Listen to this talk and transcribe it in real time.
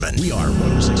Richmond. We are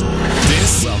 106.1.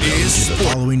 This Welcome is to the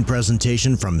following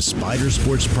presentation from Spider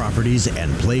Sports Properties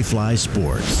and Playfly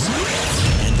Sports.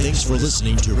 And thanks for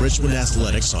listening to Richmond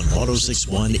Athletics on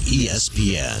 106.1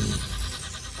 ESPN.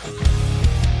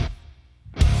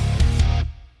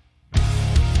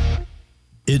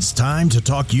 It's time to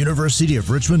talk University of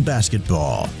Richmond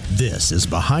basketball. This is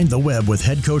Behind the Web with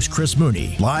head coach Chris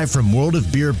Mooney, live from World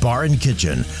of Beer Bar and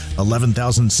Kitchen,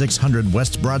 11,600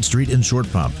 West Broad Street in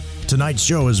Short Pump. Tonight's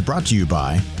show is brought to you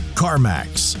by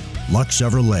CarMax, Lux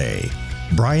Chevrolet,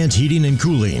 Bryant Heating and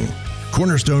Cooling,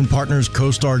 Cornerstone Partners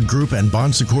CoStar Group and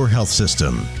Bon Secours Health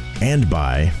System, and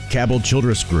by Cabell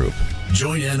Childress Group.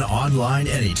 Join in online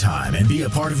anytime and be a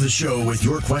part of the show with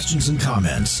your questions and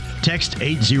comments. Text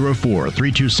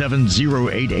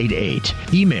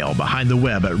 804-327-0888. Email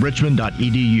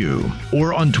behindtheweb@richmond.edu.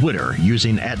 Or on Twitter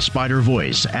using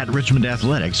 @SpiderVoice,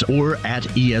 @RichmondAthletics, or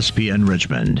 @ESPN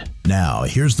Richmond. Now,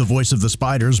 here's the voice of the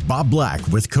Spiders, Bob Black,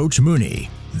 with Coach Mooney.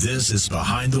 This is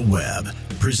Behind the Web,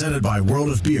 presented by World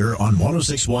of Beer on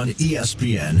 106.1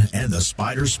 ESPN and the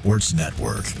Spider Sports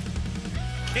Network.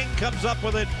 King comes up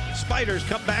with it. Spiders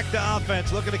come back to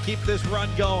offense, looking to keep this run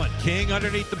going. King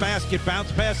underneath the basket, bounce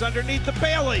pass underneath the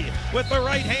Bailey. With the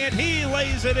right hand, he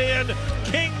lays it in.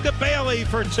 King to Bailey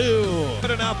for two.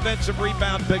 But an offensive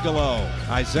rebound, Bigelow.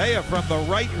 Isaiah from the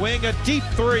right wing, a deep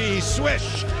three,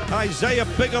 swish. Isaiah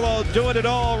Bigelow doing it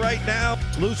all right now.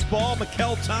 Loose ball,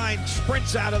 Mikkel Tyne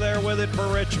sprints out of there with it for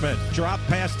Richmond. Drop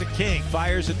pass to King,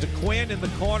 fires it to Quinn in the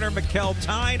corner. Mikkel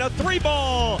Tyne, a three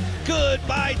ball. Good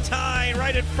by Tyne,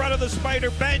 right in front of the Spider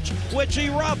bench, which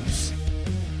erupts.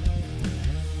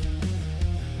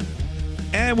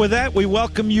 And with that, we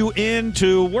welcome you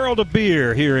into World of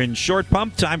Beer here in Short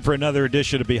Pump. Time for another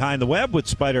edition of Behind the Web with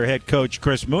Spider head coach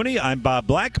Chris Mooney. I'm Bob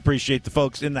Black. Appreciate the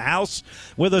folks in the house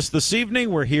with us this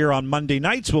evening. We're here on Monday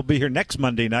nights. We'll be here next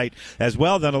Monday night as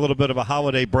well. Then a little bit of a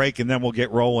holiday break, and then we'll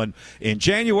get rolling in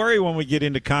January when we get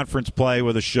into conference play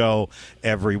with a show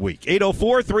every week.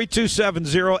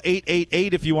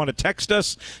 804-327-0888 if you want to text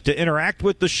us to interact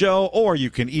with the show, or you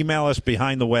can email us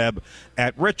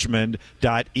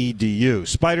behindtheweb@richmond.edu.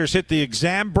 Spiders hit the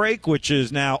exam break, which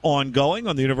is now ongoing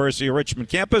on the University of Richmond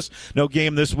campus. No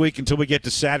game this week until we get to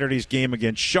Saturday's game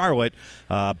against Charlotte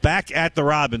back at the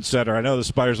Robins Center. I know the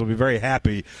Spiders will be very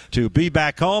happy to be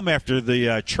back home after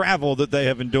the travel that they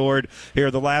have endured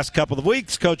here the last couple of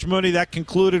weeks. Coach Mooney, that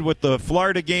concluded with the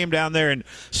Florida game down there in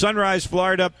Sunrise,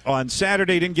 Florida on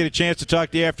Saturday. Didn't get a chance to talk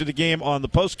to you after the game on the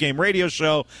post-game radio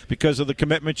show because of the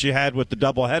commitments you had with the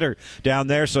doubleheader down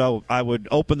there. So I would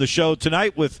open the show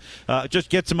tonight with just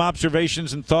get some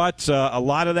observations and thoughts. A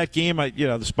lot of that game,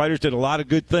 the Spiders did a lot of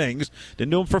good things.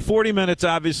 Didn't do them for 40 minutes,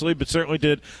 obviously, but certainly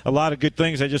did a lot of good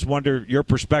things. I just wonder your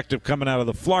perspective coming out of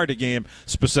the Florida game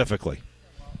specifically.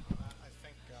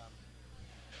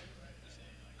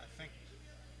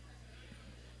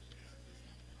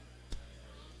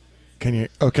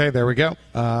 Okay, there we go.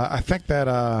 I think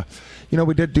that,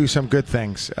 we did do some good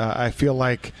things. I feel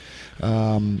like,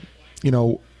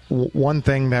 one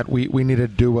thing that we needed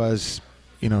to do was,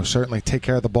 certainly take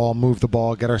care of the ball, move the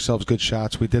ball, get ourselves good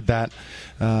shots. We did that.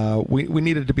 We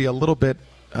needed to be a little bit,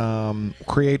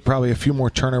 create probably a few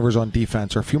more turnovers on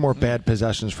defense or a few more bad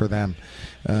possessions for them.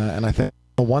 And I think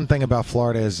one thing about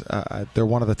Florida is they're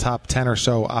one of the top 10 or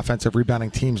so offensive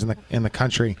rebounding teams in the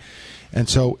country. And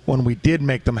so when we did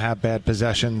make them have bad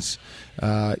possessions,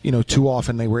 too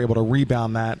often they were able to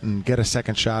rebound that and get a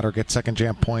second shot or get second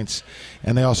jam points.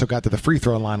 And they also got to the free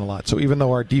throw line a lot. So even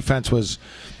though our defense was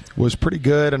pretty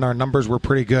good and our numbers were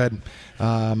pretty good,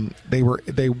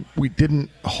 we didn't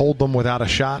hold them without a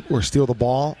shot or steal the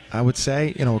ball, I would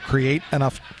say. Create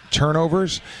enough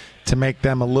turnovers to make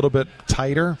them a little bit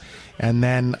tighter. And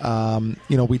then,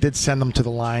 we did send them to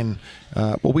the line.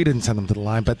 We didn't send them to the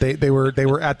line, but they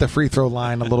were at the free throw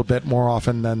line a little bit more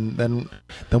often than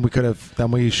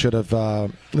we should have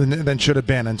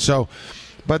been. And so,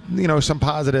 but some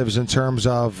positives in terms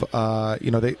of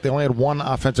they only had one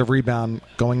offensive rebound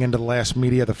going into the last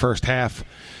media of the first half.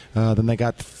 Then they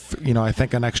got I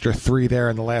think an extra three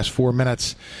there in the last 4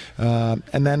 minutes. And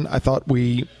then I thought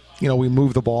we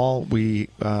moved the ball.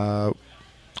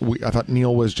 I thought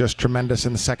Neal was just tremendous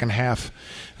in the second half.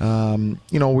 We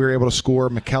were able to score.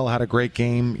 Mikkel had a great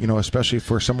game, especially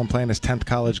for someone playing his 10th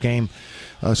college game.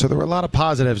 So there were a lot of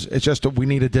positives. It's just that we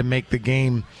needed to make the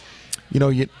game.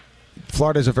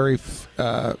 Florida's a very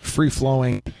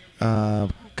free-flowing,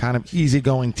 kind of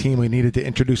easygoing team. We needed to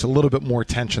introduce a little bit more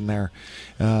tension there,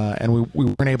 and we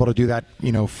weren't able to do that,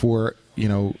 for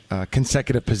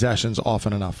consecutive possessions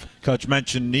often enough. Coach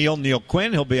mentioned Neil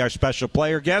Quinn. He'll be our special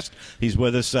player guest. He's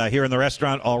with us here in the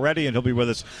restaurant already, and he'll be with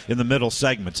us in the middle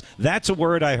segments. That's a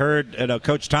word I heard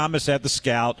Coach Thomas at the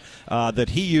Scout that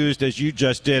he used as you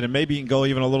just did, and maybe you can go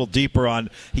even a little deeper on.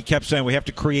 He kept saying we have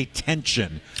to create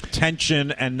tension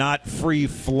and not free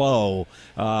flow.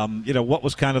 What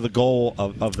was kind of the goal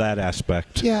of that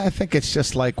aspect? Yeah, I think it's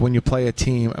just like when you play a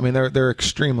team. I mean, they're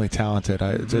extremely talented.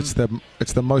 It's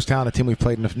the most talented team we've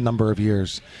played in a number of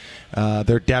years.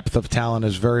 Their depth of talent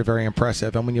is very, very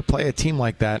impressive. And when you play a team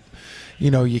like that,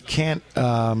 you can't,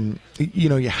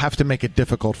 you have to make it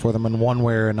difficult for them in one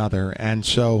way or another. And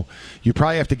so you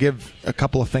probably have to give a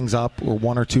couple of things up or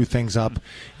one or two things up.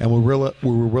 And we were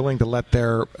willing to let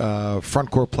their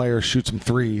front court players shoot some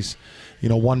threes.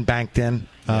 One banked in.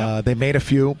 They made a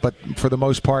few, but for the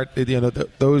most part,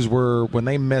 those were, when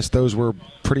they missed, those were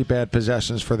pretty bad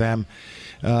possessions for them.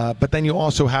 But then you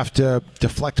also have to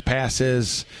deflect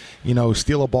passes,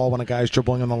 steal a ball when a guy's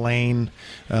dribbling in the lane.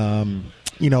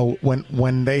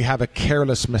 When they have a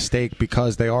careless mistake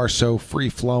because they are so free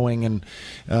flowing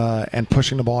and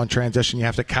pushing the ball in transition, you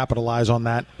have to capitalize on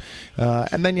that.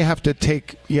 And then you have to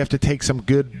take some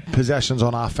good possessions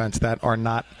on offense that are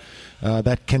not.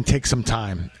 That can take some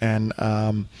time. And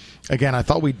again, I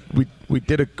thought we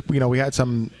did we had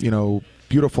some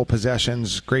beautiful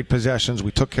possessions, great possessions.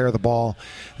 We took care of the ball.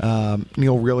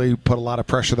 Neil really put a lot of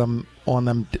pressure on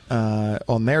them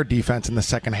on their defense in the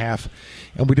second half,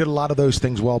 and we did a lot of those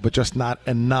things well, but just not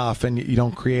enough. And you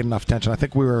don't create enough tension. I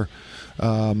think we were.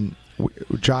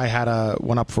 Jai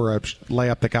went up for a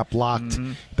layup that got blocked.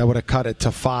 That would have cut it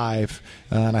to 5.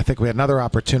 And I think we had another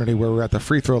opportunity where we were at the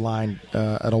free throw line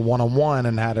at a 1-on-1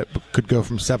 and could go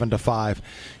from 7 to 5.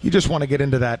 You just want to get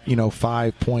into that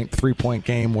 5-point, 3-point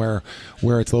game where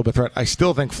it's a little bit threat. I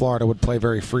still think Florida would play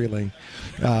very freely,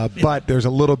 but there's a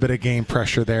little bit of game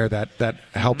pressure there that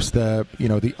helps the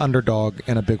underdog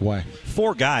in a big way.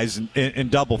 4 guys in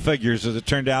double figures, as it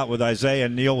turned out, with Isaiah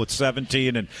and Neil with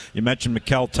 17, and you mentioned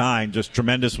Mikal Tyne, just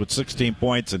tremendous with 16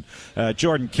 points, and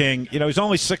Jordan King, he's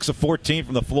only 6 of 14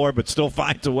 from the floor, but still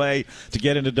finds a way to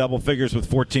get into double figures with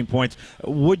 14 points.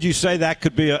 Would you say that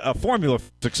could be a formula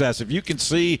for success? If you can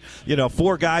see,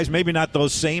 4 guys, maybe not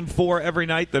those same 4 every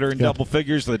night that are in double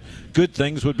figures, that good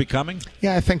things would be coming?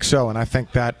 Yeah, I think so, and I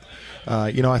think that,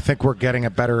 I think we're getting a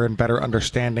better and better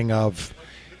understanding of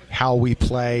how we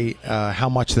play, how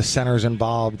much the center's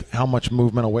involved, how much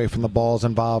movement away from the ball's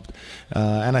involved,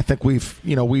 and I think we've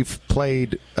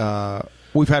played.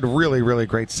 We've had really, really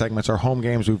great segments. Our home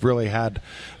games, we've really had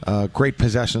great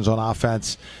possessions on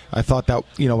offense. I thought that,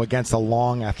 against a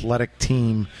long, athletic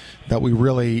team, that we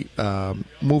really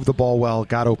moved the ball well,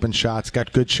 got open shots,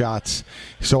 got good shots.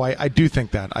 So I do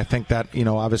think that. I think that,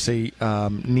 obviously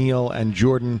Neil and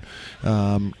Jordan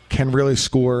can really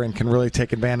score and can really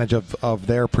take advantage of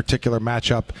their particular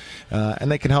matchup, and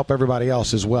they can help everybody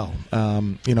else as well.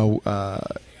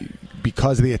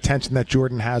 Because of the attention that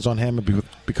Jordan has on him, and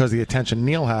because of the attention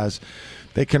Neil has,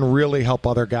 they can really help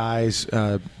other guys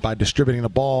by distributing the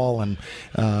ball and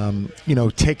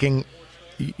taking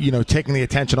the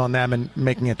attention on them and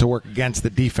making it to work against the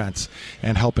defense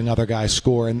and helping other guys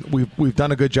score. And we've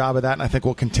done a good job of that, and I think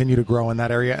we'll continue to grow in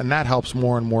that area, and that helps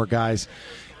more and more guys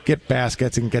get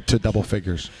baskets and get to double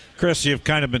figures. Chris, you've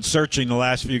kind of been searching the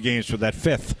last few games for that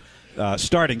 5th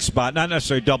starting spot, not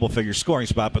necessarily double-figure scoring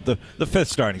spot, but the 5th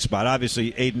starting spot.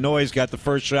 Obviously, Aiden Noyes got the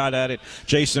first shot at it.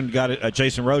 Jason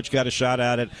Roach got a shot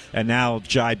at it, and now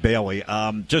Jai Bailey.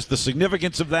 Just the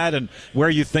significance of that, and where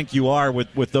you think you are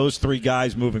with those 3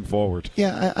 guys moving forward.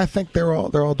 Yeah, I think they're all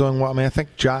doing well. I mean, I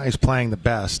think Jai's playing the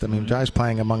best. I mean, Jai's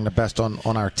playing among the best on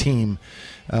our team.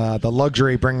 The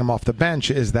luxury bringing him off the bench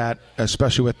is that,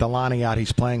 especially with Delani out,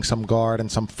 he's playing some guard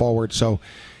and some forward, so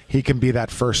he can be that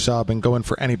first sub and go in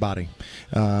for anybody.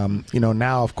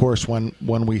 Now, of course, when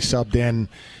we subbed in,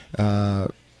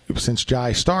 since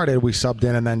Jai started, we subbed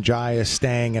in, and then Jai is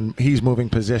staying, and he's moving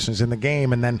positions in the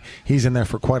game, and then he's in there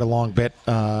for quite a long bit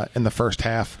in the first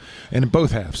half and in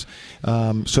both halves.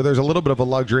 So there's a little bit of a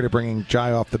luxury to bringing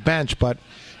Jai off the bench, but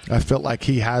I felt like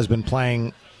he has been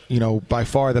playing by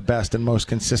far the best and most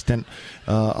consistent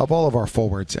of all of our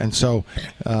forwards. And so,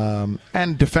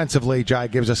 and defensively, Jai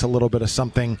gives us a little bit of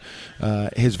something.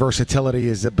 His versatility,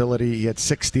 his ability. He had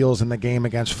 6 steals in the game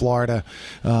against Florida.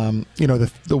 The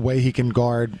way he can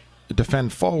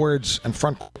defend forwards and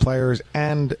front players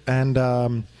and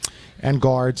and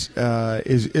guards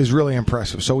is really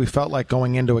impressive. So we felt like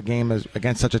going into a game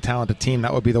against such a talented team,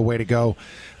 that would be the way to go.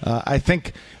 I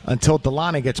think until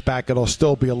Delani gets back, it'll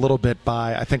still be a little bit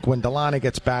by. I think when Delani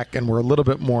gets back and we're a little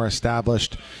bit more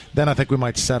established, then I think we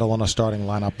might settle on a starting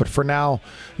lineup. But for now,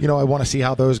 I want to see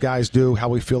how those guys do, how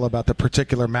we feel about the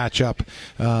particular matchup,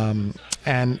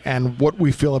 and what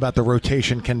we feel about the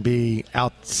rotation can be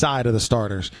outside of the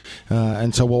starters.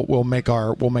 And so we'll make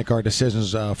our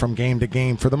decisions from game to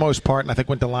game for the most part. And I think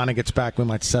when Delani gets back, we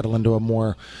might settle into a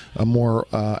more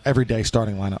everyday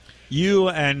starting lineup. You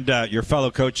and your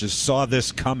fellow coaches saw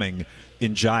this coming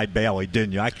in Jai Bailey,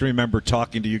 didn't you? I can remember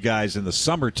talking to you guys in the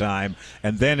summertime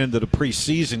and then into the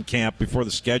preseason camp before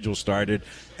the schedule started,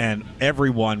 and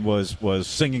everyone was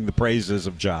singing the praises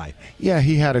of Jai. Yeah,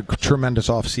 he had a tremendous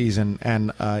offseason,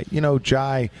 and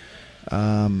Jai,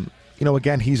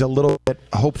 again, he's a little bit.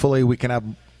 Hopefully, we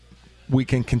can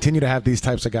continue to have these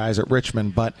types of guys at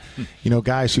Richmond, but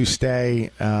guys who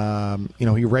stay. He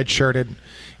redshirted,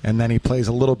 and then he plays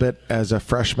a little bit as a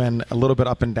freshman, a little bit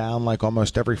up and down, like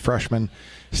almost every freshman.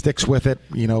 Sticks with it,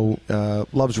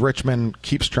 loves Richmond,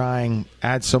 keeps trying,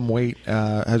 adds some weight,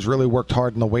 has really worked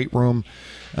hard in the weight room,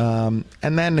 and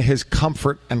then his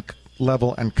comfort and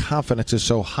level and confidence is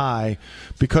so high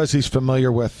because he's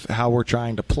familiar with how we're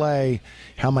trying to play,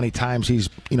 how many times he's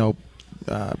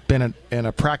been in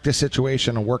a practice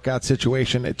situation, a workout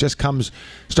situation. It just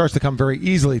starts to come very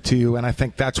easily to you, and I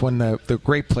think that's when the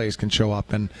great plays can show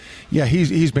up. And yeah,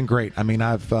 he's been great. I mean,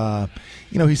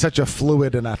 he's such a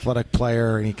fluid and athletic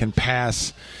player, and he can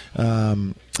pass.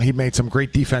 He made some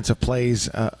great defensive plays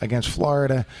against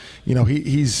Florida.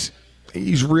 He's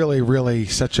really, really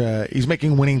he's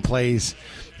making winning plays.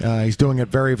 He's doing it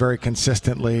very, very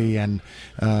consistently, and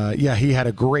he had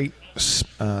a great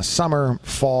summer,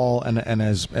 fall, and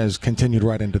has continued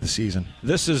right into the season.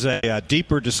 This is a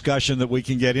deeper discussion that we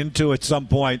can get into at some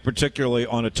point, particularly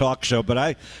on a talk show. But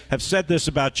I have said this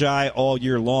about Jai all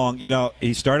year long.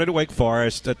 He started at Wake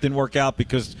Forest. That didn't work out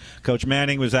because Coach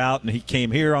Manning was out, and he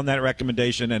came here on that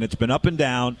recommendation. And it's been up and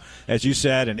down, as you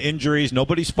said, and injuries.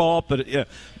 Nobody's fault, but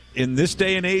in this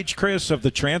day and age, Chris, of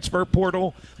the transfer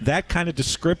portal, that kind of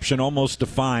description almost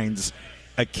defines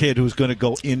a kid who's going to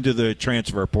go into the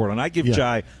transfer portal. And I give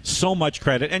Jai so much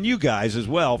credit, and you guys as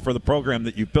well, for the program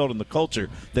that you've built in the culture,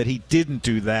 that he didn't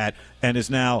do that and is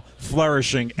now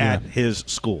flourishing at his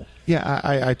school. Yeah,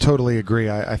 I totally agree.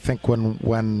 I think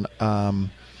when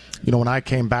I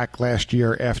came back last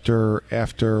year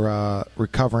after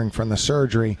recovering from the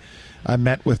surgery, I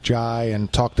met with Jai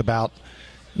and talked about,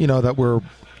 that we're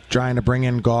trying to bring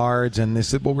in guards, and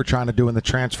this is what we're trying to do in the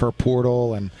transfer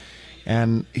portal,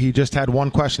 and he just had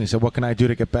one question. He said, "What can I do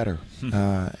to get better?"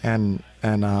 And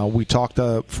we talked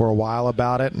for a while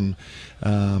about it, and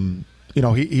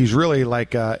he's really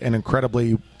like an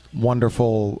incredibly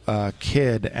wonderful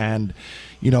kid, and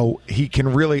he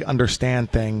can really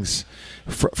understand things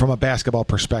from a basketball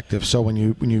perspective. So when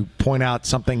you point out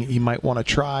something he might want to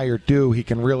try or do, he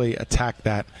can really attack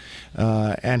that,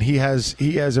 and he has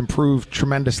improved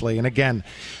tremendously. And again,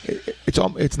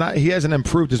 it's not, he hasn't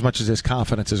improved as much as his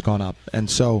confidence has gone up. And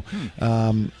so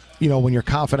when your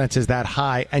confidence is that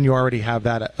high and you already have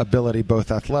that ability,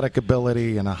 both athletic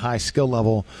ability and a high skill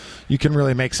level, you can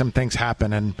really make some things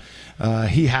happen. And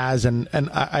he has, and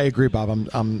I agree, Bob.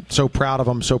 I'm so proud of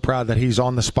him, so proud that he's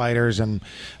on the Spiders, and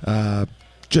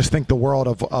just think the world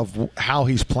of how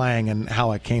he's playing and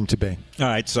how it came to be. All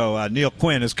right, so Neil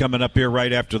Quinn is coming up here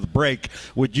right after the break.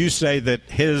 Would you say that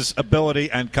his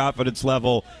ability and confidence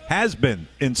level has been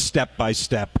in step by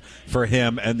step for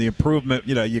him, and the improvement,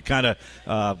 you kind of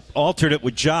altered it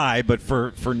with Jai, but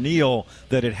for Neil,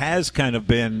 that it has kind of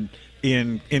been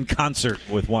in concert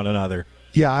with one another?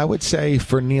 Yeah, I would say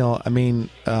for Neil, I mean,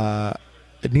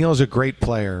 Neil's a great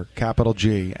player, capital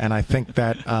G, and I think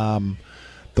that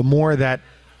the more that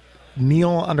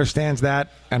Neil understands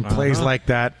that and plays like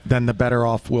that, then the better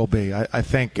off we'll be. I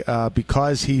think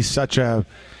because he's such a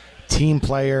team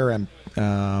player and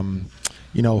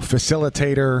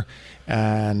facilitator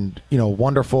and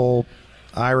wonderful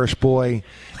Irish boy,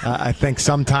 I think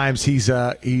sometimes he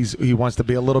wants to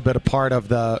be a little bit a part of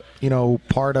the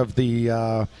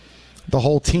the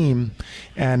whole team.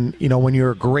 And when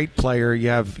you're a great player, you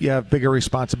have bigger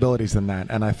responsibilities than that.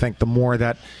 And I think the more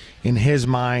that in his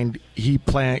mind, he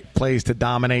plays to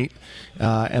dominate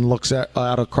and looks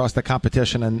out across the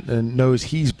competition and knows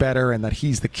he's better and that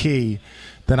he's the key,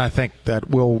 then I think that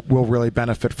we'll really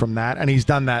benefit from that. And he's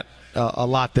done that a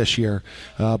lot this year.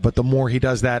 But the more he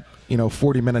does that,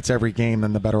 40 minutes every game,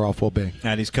 then the better off we'll be.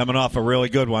 And he's coming off a really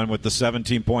good one with the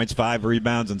 17 points, 5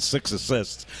 rebounds, and 6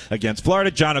 assists against Florida.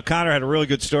 John O'Connor had a really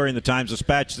good story in the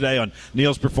Times-Dispatch today on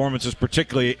Neal's performances,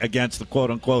 particularly against the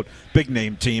quote-unquote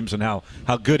big-name teams and how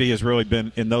good he has really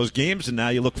been in those games. And now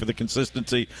you look for the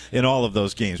consistency in all of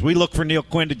those games. We look for Neal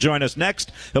Quinn to join us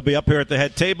next. He'll be up here at the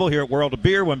head table here at World of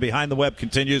Beer when Behind the Web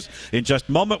continues in just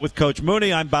a moment with Coach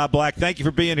Mooney. I'm Bob Black. Thank you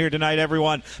for being here tonight,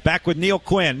 everyone. Back with Neal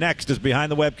Quinn next as Behind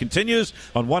the Web continues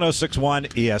on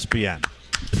 106.1 ESPN.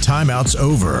 The timeout's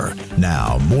over.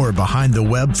 Now, more Behind the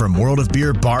Web from World of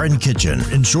Beer Bar and Kitchen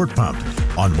in Short Pump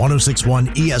on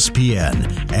 106.1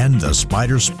 ESPN and the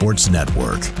Spider Sports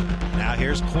Network. Now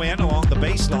here's Quinn along the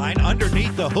baseline,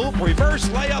 underneath the hoop, reverse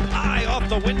layup high off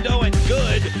the window and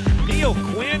good. Neal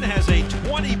Quinn has a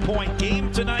 20-point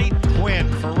game tonight. Quinn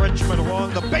for Richmond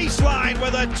along the baseline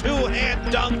with a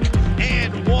two-hand dunk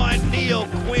and one. Neal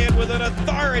Quinn with an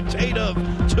authoritative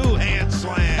two-hand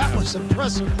slam. That was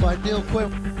impressive by Neal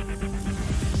Quinn.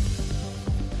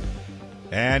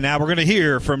 And now we're going to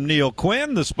hear from Neal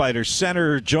Quinn. The Spider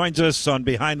Center joins us on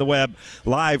Behind the Web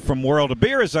live from World of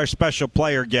Beer as our special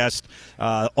player guest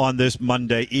on this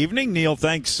Monday evening. Neal,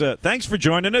 thanks for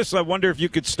joining us. I wonder if you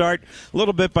could start a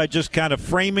little bit by just kind of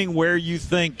framing where you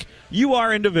think you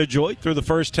are individually through the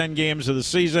first 10 games of the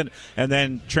season and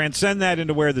then transcend that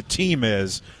into where the team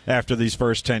is after these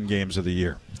first 10 games of the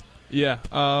year. Yeah.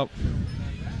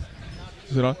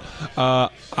 Is it on?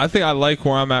 I think I like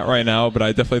where I'm at right now, but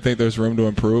I definitely think there's room to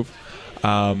improve.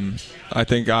 I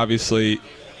think obviously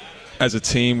as a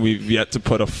team we've yet to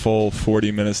put a full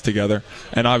 40 minutes together,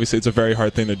 and obviously it's a very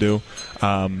hard thing to do.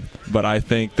 But I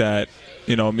think that,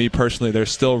 me personally,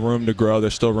 there's still room to grow.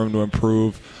 There's still room to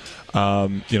improve,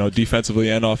 defensively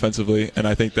and offensively. And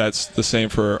I think that's the same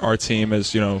for our team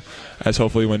as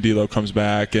hopefully when D'Lo comes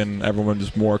back and everyone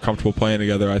is more comfortable playing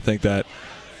together, I think that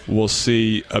we'll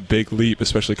see a big leap,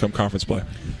 especially come conference play.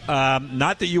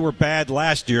 Not that you were bad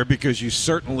last year, because you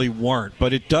certainly weren't,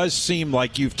 but it does seem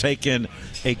like you've taken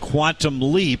a quantum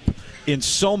leap in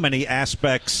so many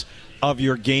aspects of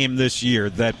your game this year,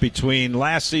 that between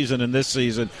last season and this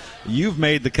season, you've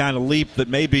made the kind of leap that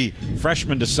maybe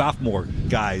freshman to sophomore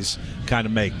guys kind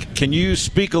of make. Can you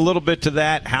speak a little bit to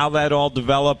that, how that all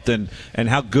developed, and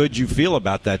how good you feel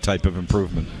about that type of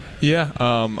improvement? Yeah,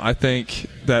 I think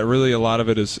that really a lot of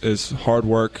it is hard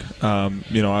work.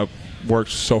 I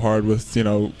worked so hard with,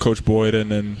 Coach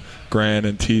Boyden and Grant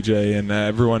and TJ and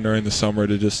everyone during the summer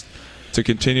to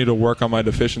continue to work on my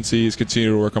deficiencies,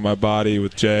 continue to work on my body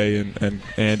with Jay and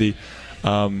Andy.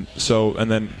 And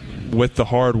then with the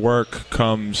hard work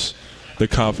comes the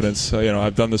confidence.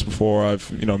 I've done this before.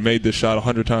 I've, made this shot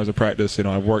 100 times in practice.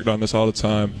 I've worked on this all the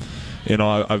time.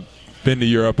 I've been to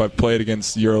Europe. I've played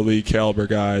against EuroLeague caliber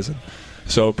guys. And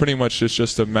so pretty much it's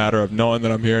just a matter of knowing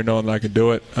that I'm here, knowing that I can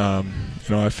do it.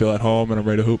 I feel at home and I'm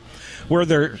ready to hoop. Were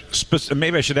there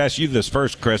maybe I should ask you this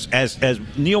first, Chris. As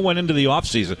Neal went into the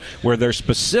offseason, were there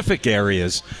specific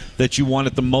areas that you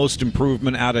wanted the most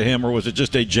improvement out of him, or was it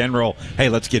just a general, hey,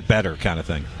 let's get better kind of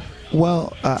thing?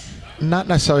 Well, not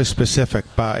necessarily specific,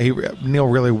 but Neal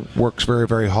really works very,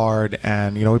 very hard,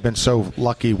 and we've been so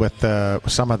lucky with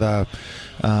some of the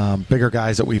bigger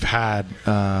guys that we've had.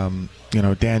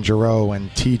 Dan Giroux and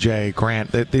TJ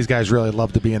Grant. These guys really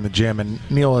love to be in the gym, and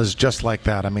Neal is just like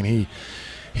that. I mean,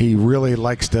 he really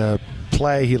likes to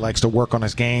play. He likes to work on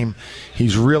his game.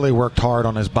 He's really worked hard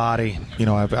on his body.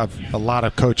 A lot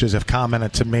of coaches have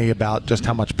commented to me about just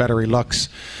how much better he looks.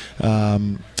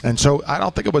 And so I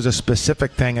don't think it was a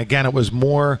specific thing. Again, it was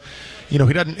more,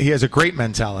 he has a great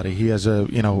mentality. He has a,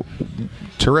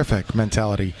 terrific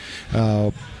mentality.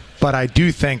 But I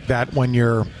do think that when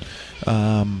you're,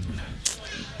 when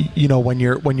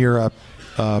you're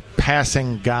a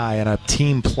passing guy and a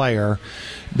team player,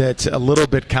 that's a little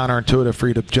bit counterintuitive for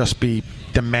you to just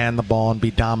demand the ball and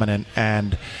be dominant,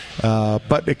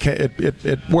 but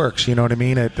it works. You know what I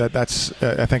mean? That's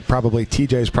I think probably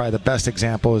TJ is probably the best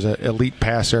example as an elite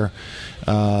passer,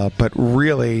 but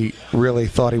really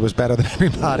thought he was better than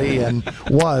everybody and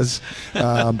was.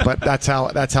 But that's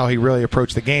how he really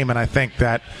approached the game, and I think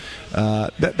that's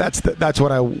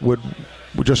what I would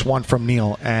just want from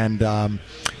Neal, and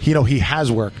he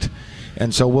has worked.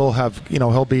 And so we'll have,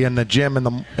 he'll be in the gym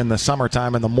in the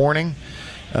summertime in the morning.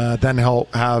 Then he'll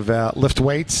have lift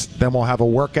weights. Then we'll have a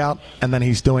workout. And then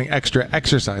he's doing extra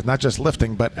exercise, not just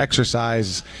lifting, but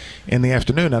exercise in the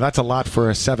afternoon. Now, that's a lot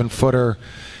for a 7-footer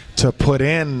to put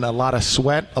in a lot of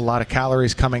sweat, a lot of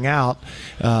calories coming out,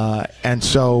 and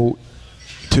so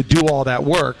to do all that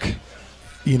work,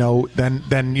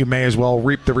 then you may as well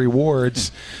reap the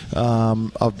rewards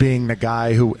of being the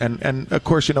guy who, and of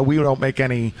course, we don't make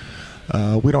any.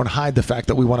 We don't hide the fact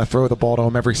that we want to throw the ball to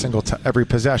him every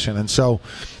possession, and so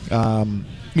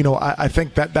I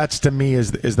think that's to me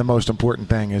is the most important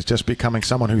thing, is just becoming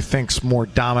someone who thinks more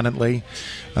dominantly,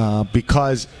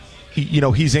 because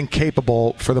he's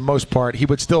incapable for the most part. He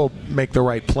would still make the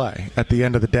right play at the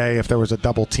end of the day. If there was a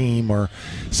double team or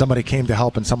somebody came to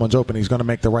help and someone's open, he's going to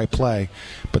make the right play.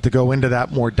 But to go into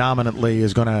that more dominantly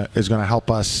is going to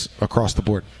help us across the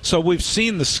board. So we've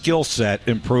seen the skill set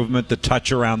improvement, the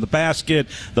touch around the basket,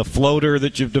 the floater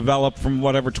that you've developed from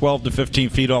 12 to 15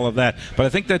 feet, all of that. But I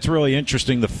think that's really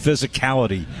interesting, the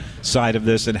physicality side of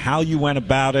this and how you went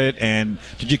about it. And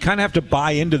did you kind of have to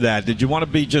buy into that? Did you want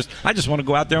to be I just want to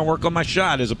go out there and work on my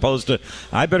shot, as opposed to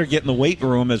I better get in the weight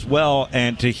room as well?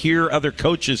 And to hear other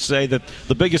coaches say that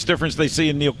the biggest difference they see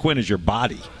in Neil Quinn is your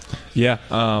body. Yeah,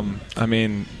 I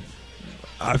mean,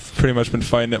 I've pretty much been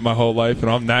fighting it my whole life,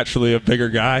 and I'm naturally a bigger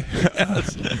guy.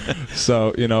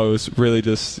 So, it was really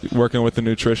just working with the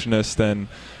nutritionist and,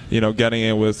 getting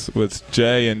in with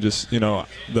Jay, and just, the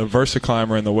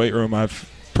VersaClimber in the weight room. I've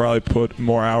probably put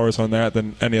more hours on that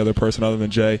than any other person other than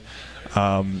Jay.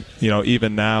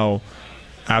 Even now,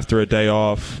 after a day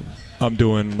off, I'm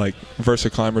doing like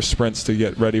VersaClimber sprints to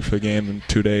get ready for the game in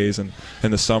 2 days, and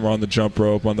in the summer on the jump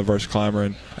rope, on the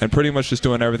VersaClimber, and pretty much just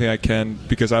doing everything I can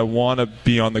because I want to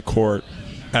be on the court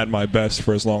at my best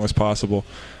for as long as possible.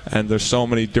 And there's so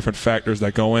many different factors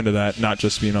that go into that, not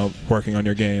just working on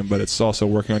your game, but it's also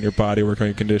working on your body, working on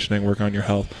your conditioning, working on your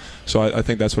health. So I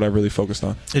think that's what I really focused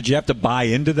on. Did you have to buy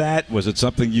into that? Was it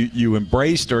something you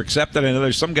embraced or accepted? I know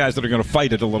there's some guys that are going to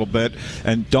fight it a little bit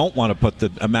and don't want to put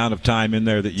the amount of time in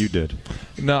there that you did.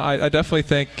 No, I definitely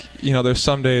think, there's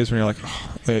some days when you're like,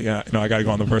 I got to go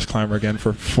on the VersaClimber again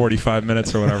for 45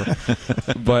 minutes or whatever.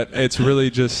 But it's really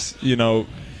just,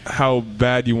 how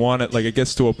bad you want it. Like, it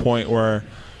gets to a point where,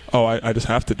 I just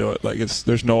have to do it. Like,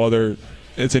 there's no other.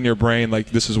 It's in your brain. Like,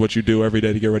 this is what you do every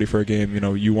day to get ready for a game.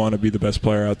 You want to be the best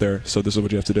player out there, so this is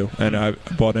what you have to do. And I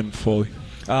bought in fully.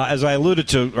 As I alluded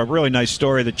to, a really nice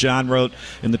story that John wrote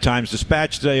in the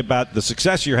Times-Dispatch today about the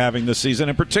success you're having this season,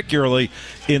 and particularly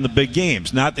in the big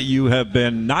games. Not that you have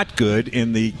been not good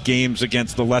in the games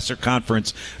against the lesser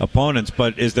conference opponents,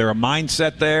 but is there a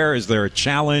mindset there? Is there a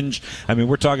challenge? I mean,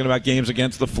 we're talking about games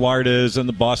against the Floridas and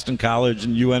the Boston College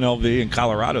and UNLV and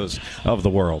Colorados of the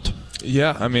world.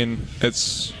 Yeah, I mean,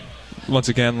 it's, once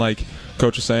again, like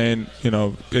Coach was saying,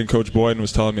 and Coach Boyden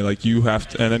was telling me, like, you have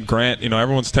to, and then Grant,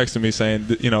 everyone's texting me saying,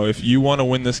 if you want to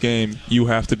win this game, you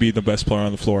have to be the best player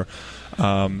on the floor.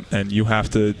 And you have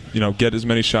to, get as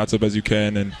many shots up as you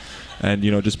can and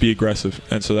just be aggressive.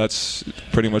 And so that's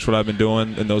pretty much what I've been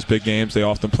doing in those big games. They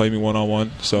often play me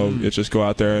one-on-one, so it's just go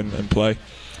out there and play.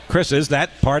 Chris, is that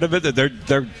part of it, that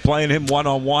they're playing him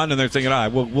one-on-one and they're thinking,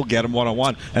 we'll get him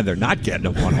one-on-one, and they're not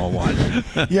getting him one-on-one?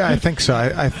 Yeah, I think so.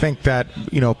 I think that,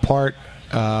 part –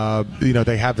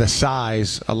 they have the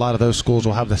size. A lot of those schools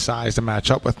will have the size to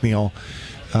match up with Neil.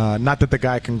 Not that the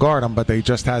guy can guard him, but they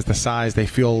just has the size. They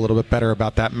feel a little bit better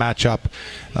about that matchup.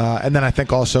 And then I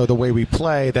think also the way we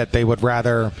play, that they would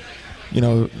rather,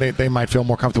 they might feel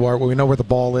more comfortable. We know where the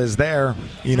ball is there,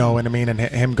 what I mean, and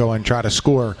him go and try to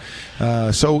score.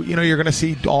 So, you're going to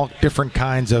see all different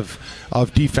kinds of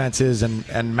defenses and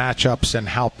matchups and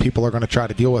how people are going to try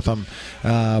to deal with them.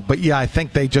 But, yeah, I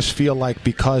think they just feel like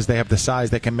because they have the size,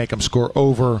 they can make him score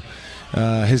over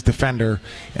his defender.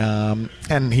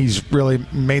 And he's really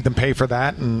made them pay for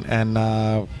that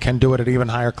and can do it at an even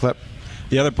higher clip.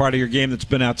 The other part of your game that's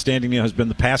been outstanding has been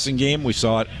the passing game. We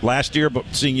saw it last year, but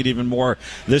seeing it even more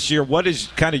this year. What is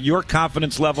kind of your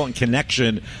confidence level and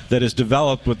connection that has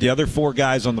developed with the other four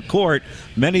guys on the court,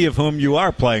 many of whom you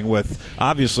are playing with?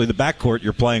 Obviously, the backcourt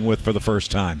you're playing with for the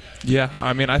first time. Yeah,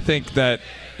 I mean, I think that,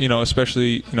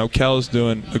 especially, Kel's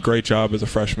doing a great job as a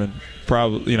freshman.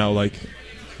 Probably, like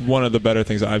one of the better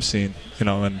things I've seen,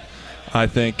 and I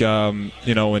think,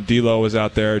 when D'Lo was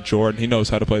out there, Jordan, he knows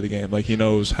how to play the game. Like, he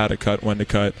knows how to cut, when to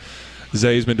cut.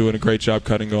 Zay's been doing a great job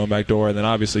cutting, going back door. And then,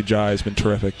 obviously, Jai has been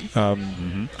terrific.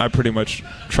 I pretty much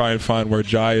try and find where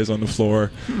Jai is on the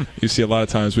floor. You see a lot of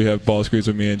times we have ball screens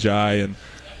with me and Jai. And,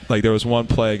 like, there was one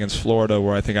play against Florida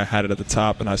where I think I had it at the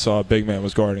top, and I saw a big man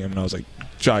was guarding him. And I was like,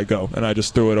 Jai, go. And I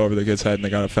just threw it over the kid's head, and they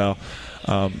got a foul.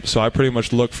 So I pretty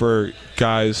much look for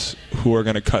guys who are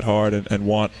going to cut hard and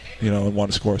want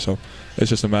to score. So it's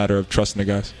just a matter of trusting the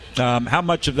guys. How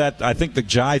much of that, I think the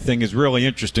Jai thing is really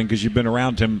interesting because you've been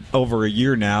around him over a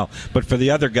year now, but for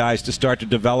the other guys to start to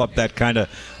develop that kind of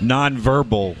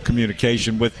nonverbal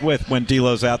communication with when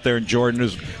D'Lo's out there and Jordan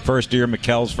is first year,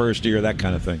 Mikel's first year, that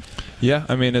kind of thing. Yeah,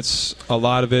 I mean, it's a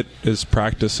lot of it is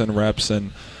practice and reps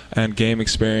and game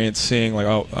experience, seeing like,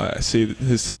 oh, I see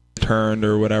his turned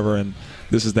or whatever, and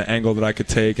this is the angle that I could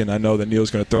take, and I know that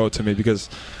Neil's going to throw it to me. Because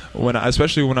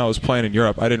especially when I was playing in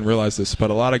Europe, I didn't realize this,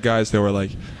 but a lot of guys, they were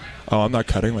like, oh, I'm not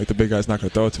cutting. Like, the big guy's not going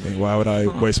to throw it to me. Why would I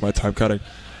waste my time cutting?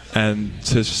 And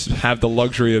to just have the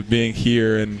luxury of being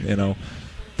here and,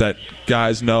 that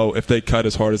guys know if they cut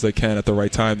as hard as they can at the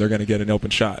right time, they're going to get an open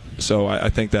shot. So I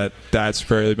think that's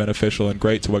very beneficial and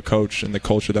great to a coach and the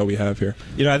culture that we have here.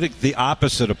 I think the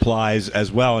opposite applies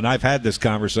as well, and I've had this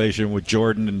conversation with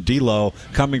Jordan and D'Lo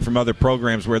coming from other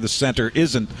programs where the center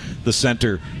isn't the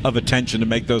center of attention to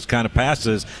make those kind of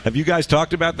passes. Have you guys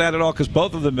talked about that at all? Because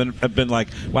both of them have been like,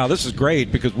 wow, this is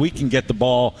great because we can get the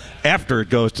ball after it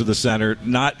goes to the center,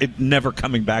 not it never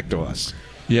coming back to us.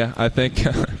 Yeah, I think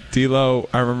D'Lo,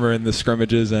 I remember in the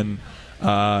scrimmages and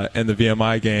in the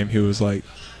VMI game, he was like,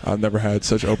 I've never had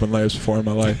such open layups before in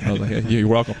my life. I was like, yeah, you're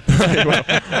welcome.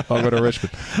 I'll go to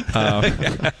Richmond.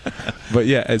 But,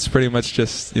 yeah, it's pretty much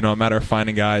just, a matter of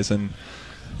finding guys. And,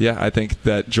 yeah, I think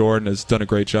that Jordan has done a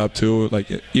great job, too.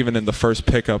 Like, even in the first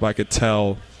pickup, I could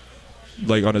tell,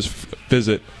 like, on his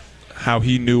visit, how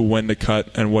he knew when to cut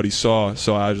and what he saw.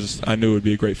 So I knew it would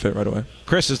be a great fit right away.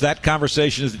 Chris, is that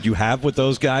conversations that you have with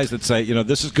those guys that say,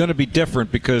 this is going to be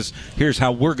different because here's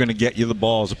how we're going to get you the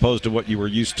ball as opposed to what you were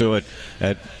used to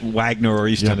at Wagner or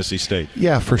East Tennessee State?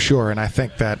 Yeah, for sure. And I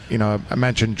think that, I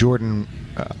mentioned Jordan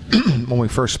when we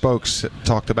first spoke, he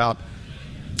talked about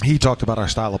our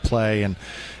style of play and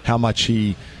how much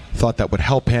he thought that would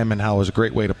help him and how it was a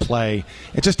great way to play.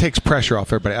 It just takes pressure off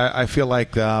everybody. I feel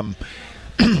like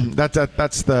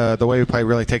that's the way we play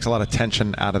really takes a lot of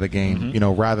tension out of the game,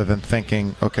 rather than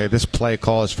thinking, okay, this play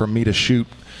call is for me to shoot.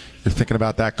 You're thinking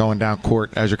about that going down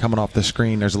court as you're coming off the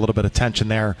screen. There's a little bit of tension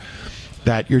there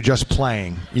that you're just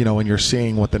playing, and you're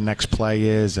seeing what the next play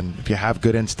is. And if you have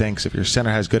good instincts, if your center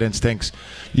has good instincts,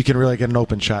 you can really get an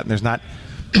open shot. And there's not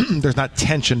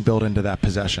tension built into that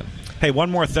possession. Hey,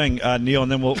 one more thing, Neil,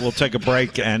 and then we'll take a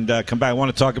break and come back. I want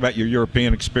to talk about your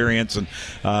European experience. And,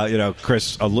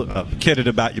 Chris kidded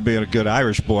about you being a good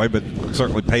Irish boy, but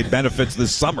certainly paid benefits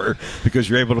this summer because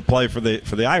you're able to play for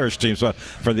the Irish team. So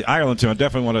for the Ireland team, I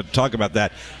definitely want to talk about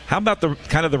that. How about with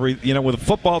a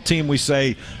football team, we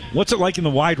say, what's it like in the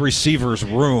wide receivers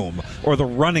room or the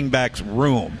running backs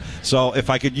room? So if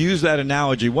I could use that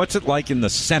analogy, what's it like in the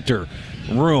center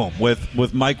room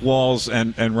with Mike Walls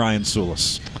and Ryan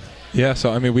Sulis? Yeah,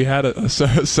 so I mean, we had a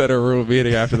center room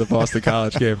meeting after the Boston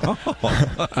College game,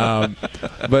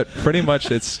 but pretty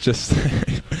much it's just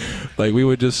like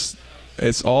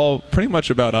it's all pretty much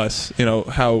about us.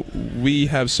 How we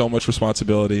have so much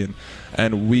responsibility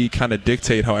and we kind of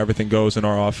dictate how everything goes in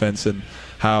our offense and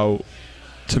how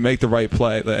to make the right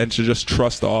play and to just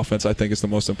trust the offense. I think is the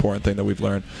most important thing that we've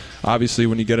learned. Obviously,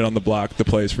 when you get it on the block, the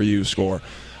play is for you, score.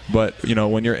 But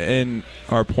when you're in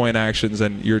our point actions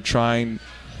and you're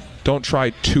don't try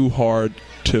too hard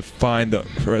to find the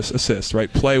first assist,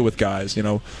 right? Play with guys,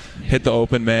 hit the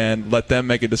open man, let them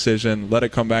make a decision, let it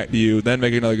come back to you, then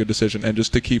make another good decision, and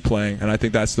just to keep playing. And I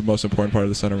think that's the most important part of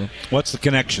the center room. What's the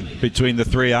connection between the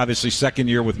three? Obviously, second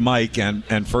year with Mike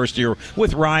and first year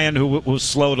with Ryan, who was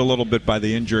slowed a little bit by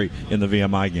the injury in the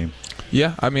VMI game.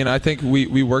 Yeah, I mean, I think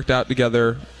we worked out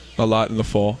together a lot in the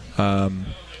fall,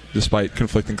 despite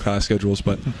conflicting class schedules,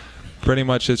 but pretty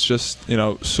much it's just,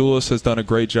 Sulis has done a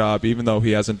great job, even though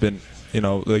he hasn't been,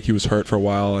 like he was hurt for a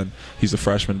while and he's a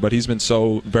freshman, but he's been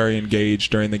so very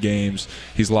engaged during the games.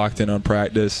 He's locked in on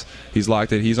practice. He's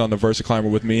locked in. He's on the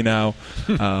VersaClimber with me now.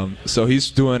 So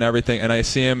he's doing everything. And I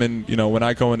see him and, when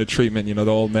I go into treatment, the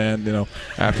old man,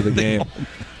 after the game.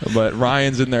 But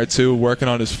Ryan's in there too, working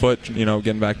on his foot,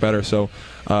 getting back better. So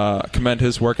commend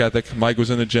his work ethic. Mike was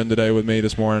in the gym today with me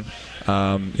this morning.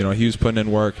 He was putting in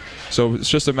work. So it's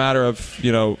just a matter of,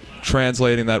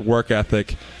 translating that work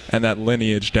ethic and that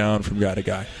lineage down from guy to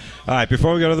guy. All right,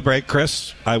 before we go to the break,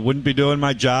 Chris, I wouldn't be doing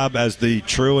my job as the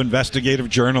true investigative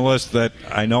journalist that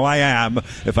I know I am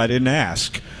if I didn't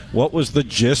ask. What was the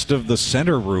gist of the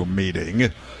center room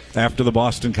meeting after the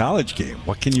Boston College game.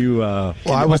 What can you? Well,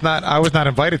 I was not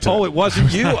invited to. Oh, it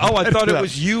wasn't you. Oh, I thought it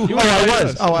was you. Oh, I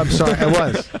was. Oh, I'm sorry. I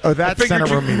was. Oh, that center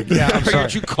room meeting. Yeah, I'm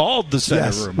sorry. You called the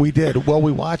center room. We did. Well,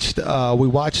 we watched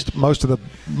most of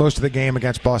the game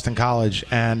against Boston College,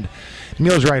 and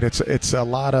Neil's right. It's a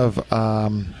lot of.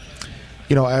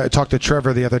 I talked to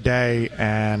Trevor the other day,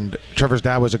 and Trevor's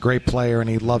dad was a great player, and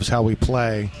he loves how we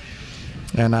play.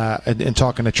 And in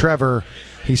talking to Trevor,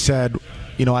 he said,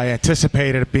 I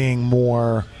anticipated it being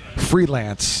more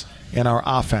freelance in our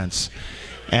offense.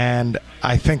 And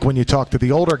I think when you talk to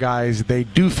the older guys, they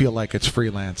do feel like it's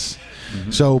freelance.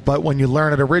 Mm-hmm. So, but when you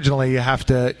learn it originally, you have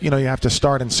to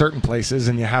start in certain places,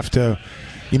 and you have to,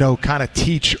 kind of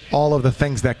teach all of the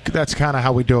things that's kind of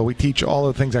how we do it. We teach all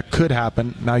of the things that could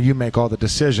happen. Now you make all the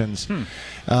decisions.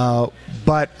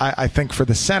 But I think for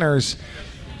the centers,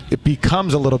 it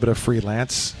becomes a little bit of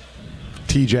freelance.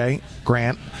 TJ,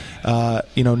 Grant,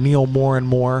 Neil more and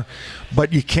more,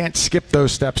 but you can't skip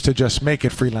those steps to just make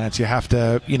it freelance. You have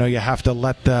to,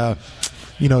 let the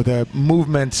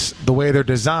movements, the way they're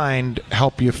designed,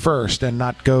 help you first, and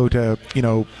not go to,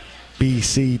 B,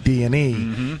 C, D, and E.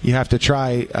 Mm-hmm. You have to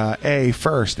try A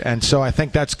first. And so I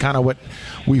think that's kind of what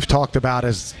we've talked about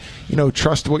is,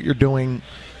 trust what you're doing,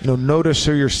 notice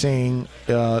who you're seeing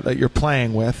that you're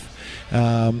playing with.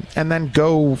 And then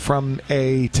go from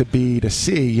A to B to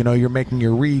C. You're making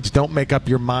your reads. Don't make up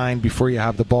your mind before you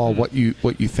have the ball what you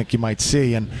think you might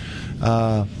see. And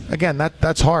again,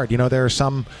 that's hard.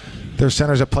 There's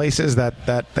centers at places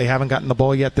that they haven't gotten the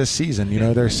ball yet this season.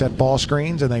 They're set ball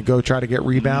screens and they go try to get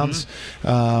rebounds.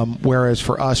 Mm-hmm. Whereas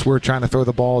for us, we're trying to throw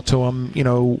the ball to them,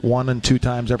 1 and 2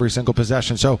 times every single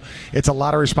possession. So it's a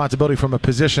lot of responsibility from a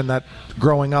position that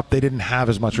growing up they didn't have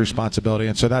as much responsibility.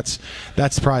 And so that's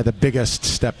probably the biggest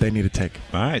step they need to take.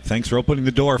 All right. Thanks for opening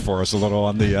the door for us a little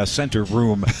on the center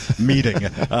room meeting.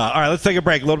 All right. Let's take a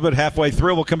break. A little bit halfway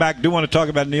through. We'll come back. Do want to talk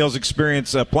about Neil's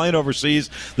experience playing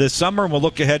overseas this summer, and we'll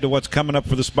look ahead to what's coming up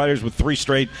for the Spiders with 3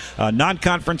 straight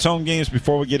non-conference home games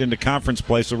before we get into conference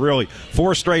play. So really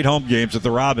 4 straight home games at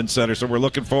the Robins Center. So we're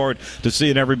looking forward to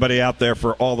seeing everybody out there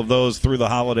for all of those through the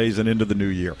holidays and into the new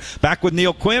year. Back with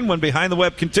Neil Quinn when Behind the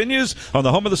Web continues on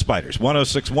the home of the Spiders,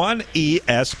 106.1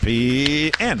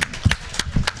 ESPN.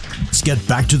 Let's get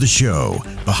back to the show.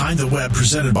 Behind the Web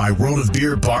presented by World of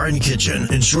Beer Bar and Kitchen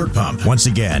and Short Pump. Once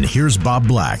again, here's Bob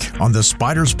Black on the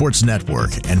Spider Sports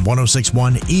Network and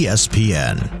 106.1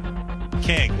 ESPN.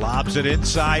 King lobs it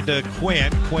inside to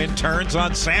Quinn. Quinn turns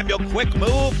on Samuel. Quick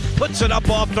move. Puts it up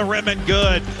off the rim and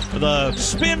good. The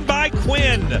spin by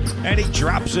Quinn. And he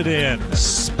drops it in.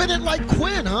 Spinning like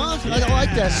Quinn, huh? Yeah. I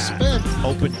like that spin.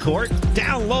 Open court.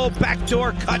 Down low.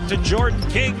 Backdoor cut to Jordan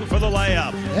King for the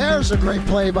layup. There's a great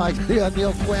play by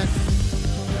Neil Quinn.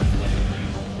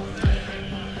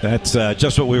 That's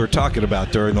just what we were talking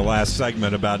about during the last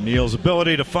segment about Neil's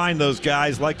ability to find those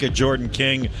guys like a Jordan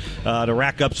King to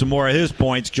rack up some more of his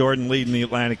points. Jordan leading the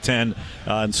Atlantic 10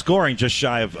 and scoring just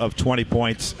shy of 20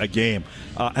 points a game.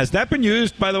 Has that been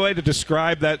used, by the way, to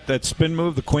describe that spin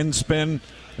move, the Quinn spin?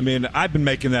 I mean, I've been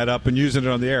making that up and using it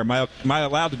on the air. Am I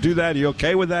allowed to do that? Are you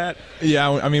okay with that? Yeah,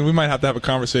 I mean, we might have to have a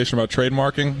conversation about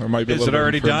trademarking. Or might be. Is it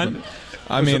already done?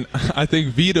 I mean, I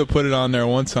think Vita put it on there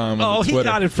one time. Oh, he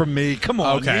got it from me. Come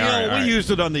on, okay, Neil. all right. We used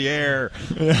it on the air.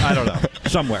 I don't know.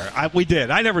 Somewhere. We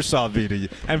did. I never saw Vita.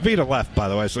 And Vita left, by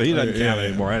the way, so he doesn't count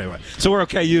anymore anyway. So we're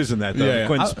okay using that, though, the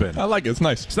Quinn spin. I like it. It's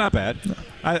nice. It's not bad. No.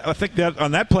 I think that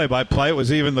on that play-by-play, it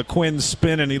was even the Quinn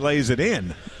spin and he lays it in.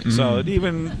 Mm-hmm. So it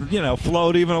even,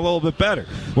 flowed even a little bit better.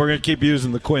 We're going to keep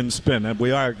using the Quinn spin, and we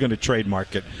are going to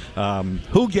trademark it.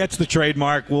 Who gets the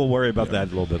trademark? We'll worry about that a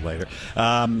little bit later.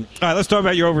 All right, let's talk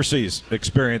about your overseas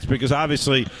experience, because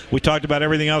obviously we talked about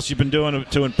everything else you've been doing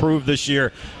to improve this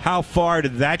year. How far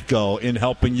did that go in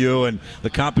helping you and the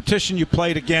competition you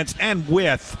played against and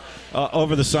with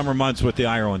over the summer months with the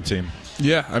Ireland team?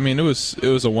 Yeah, I mean, it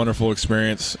was a wonderful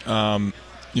experience.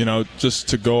 Just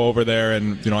to go over there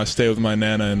and, I stayed with my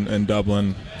Nana in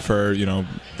Dublin for,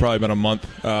 probably about a month.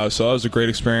 So that was a great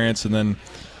experience. And then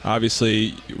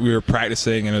obviously we were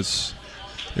practicing, and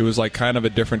it was like kind of a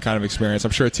different kind of experience. I'm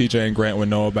sure TJ and Grant would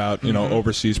know about,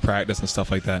 overseas practice and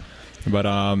stuff like that. But,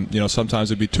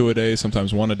 sometimes it'd be 2 a day,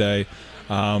 sometimes 1 a day.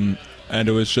 And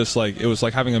it was just like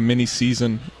having a mini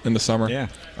season in the summer,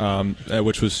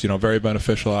 which was very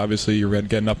beneficial. Obviously, you're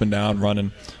getting up and down,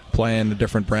 running, playing a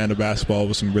different brand of basketball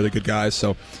with some really good guys.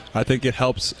 So I think it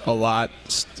helps a lot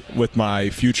with my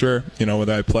future.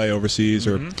 Whether I play overseas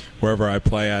or wherever I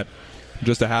play at,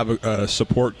 just to have a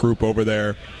support group over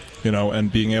there. And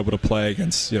being able to play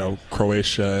against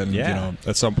Croatia, and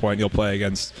at some point you'll play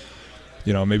against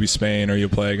maybe Spain, or you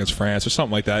play against France or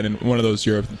something like that in one of those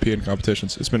European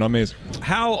competitions. It's been amazing.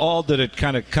 How all did it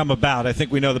kind of come about? I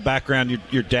think we know the background.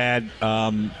 Your dad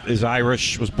is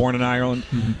Irish, was born in Ireland,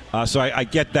 so I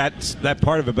get that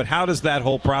part of it. But how does that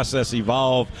whole process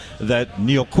evolve that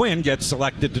Neil Quinn gets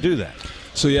selected to do that?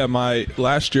 So yeah, my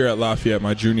last year at Lafayette,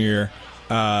 my junior year,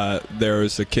 there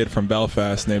was a kid from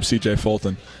Belfast named C.J.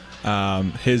 Fulton.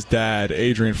 His dad,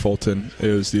 Adrian Fulton,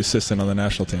 is the assistant on the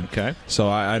national team. Okay. So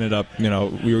I ended up,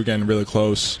 we were getting really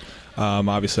close.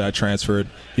 Obviously, I transferred.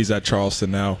 He's at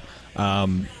Charleston now.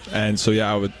 And so,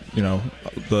 yeah, I would,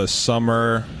 the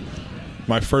summer,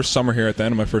 my first summer here, at the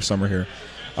end of my first summer here,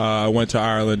 I went to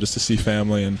Ireland just to see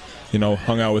family and,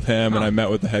 hung out with him. And I met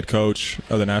with the head coach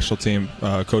of the national team,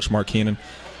 Coach Mark Keenan.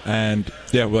 And,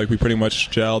 yeah, we pretty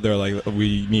much gelled. They're like,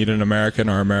 we need an American.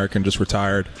 Our American just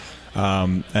retired.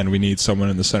 And we need someone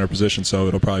in the center position, so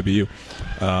it'll probably be you.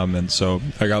 And so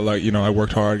I got lucky. I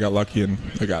worked hard, got lucky, and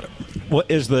I got it. What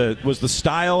was the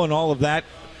style and all of that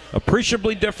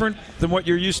appreciably different than what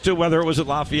you're used to, whether it was at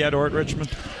Lafayette or at Richmond?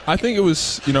 I think it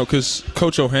was, because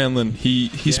Coach O'Hanlon, he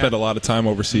spent a lot of time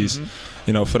overseas.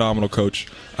 Phenomenal coach,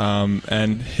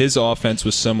 and his offense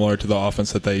was similar to the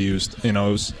offense that they used. It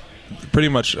was pretty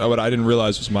much what I didn't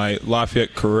realize was my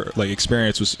Lafayette career,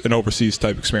 experience was an overseas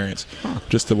type experience.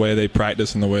 Just the way they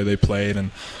practiced and the way they played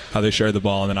and how they shared the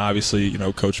ball. And then obviously,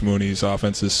 Coach Mooney's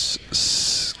offense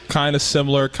is kind of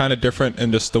similar, kind of different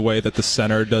in just the way that the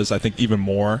center does, I think, even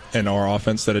more in our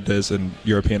offense than it does in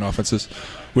European offenses,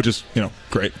 which is,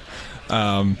 great.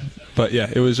 But yeah,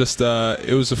 it was just,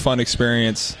 it was a fun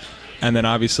experience. And then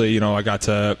obviously,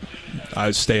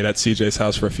 I stayed at CJ's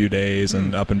house for a few days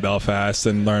and up in Belfast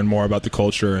and learned more about the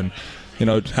culture and,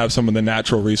 have some of the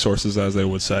natural resources, as they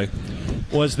would say.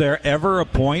 Was there ever a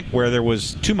point where there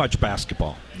was too much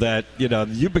basketball? That,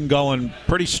 you've been going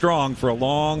pretty strong for a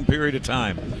long period of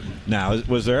time now.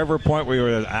 Was there ever a point where you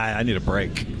were, I need a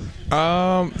break?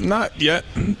 Not yet,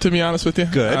 to be honest with you.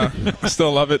 Good. I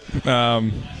still love it.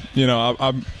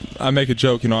 I make a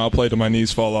joke, I'll play till my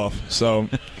knees fall off. So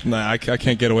I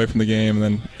can't get away from the game.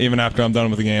 And then even after I'm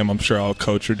done with the game, I'm sure I'll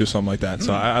coach or do something like that.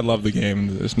 So I love the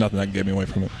game. There's nothing that can get me away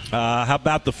from it. How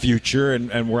about the future?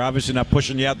 And we're obviously not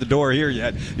pushing you out the door here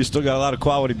yet. You still got a lot of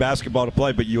quality basketball to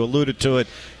play, but you alluded to it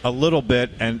a little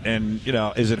bit. And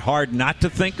is it hard not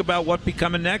to think about what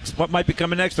might be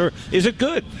coming next? Or is it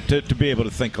good to be able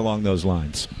to think along those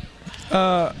lines?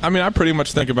 I pretty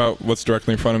much think about what's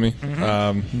directly in front of me.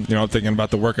 I'm thinking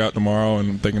about the workout tomorrow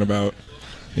and thinking about,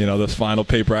 this final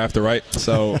paper I have to write.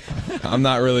 So I'm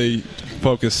not really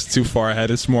focused too far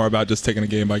ahead. It's more about just taking it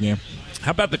game by game.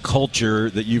 How about the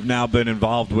culture that you've now been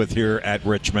involved with here at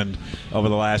Richmond over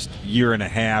the last year and a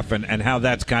half, and how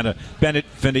that's kind of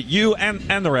benefited you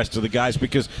and the rest of the guys?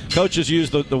 Because coaches use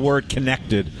the word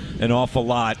connected an awful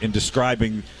lot in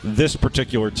describing this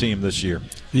particular team this year.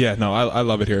 Yeah, no, I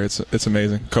love it here. It's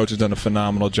amazing. Coach has done a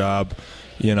phenomenal job.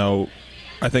 I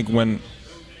think when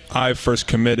I first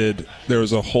committed, there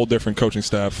was a whole different coaching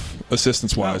staff,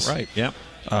 assistants-wise. Oh, right, yeah.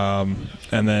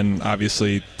 And then,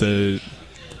 obviously, the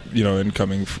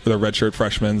incoming the redshirt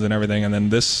freshmen and everything, and then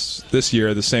this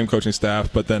year the same coaching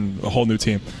staff, but then a whole new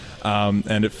team,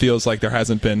 and it feels like there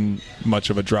hasn't been much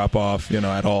of a drop off,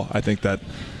 at all. I think that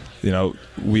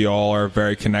we all are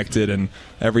very connected, and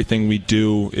everything we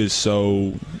do is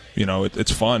so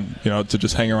it's fun, to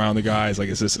just hang around the guys.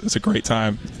 It's a great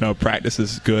time. Practice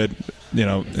is good,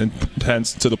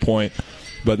 intense to the point,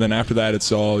 but then after that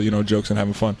it's all jokes and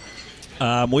having fun.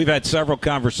 We've had several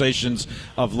conversations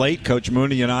of late, Coach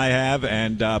Mooney and I have,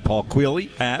 and Paul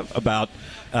Quealy have, about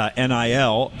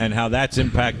NIL and how that's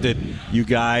impacted you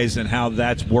guys and how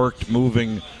that's worked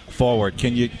moving forward.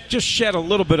 Can you just shed a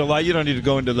little bit of light? You don't need to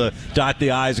go into the dot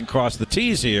the I's and cross the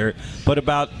T's here, but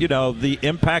about the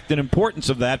impact and importance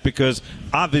of that, because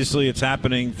obviously it's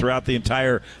happening throughout the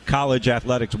entire college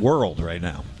athletics world right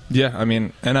now. Yeah,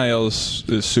 NIL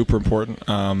is super important.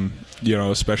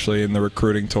 Especially in the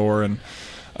recruiting tour. And,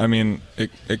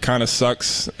 it kind of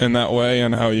sucks in that way,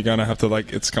 and how you're going to have to,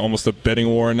 it's almost a bidding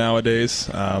war nowadays,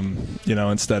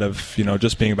 instead of,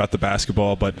 just being about the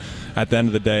basketball. But at the end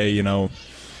of the day,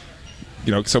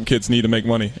 some kids need to make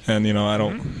money. And, I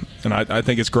don't – and I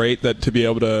think it's great that to be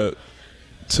able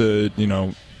to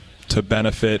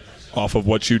benefit off of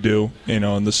what you do,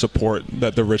 and the support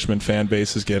that the Richmond fan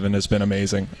base has given has been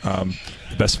amazing. The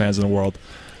best fans in the world.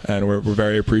 And we're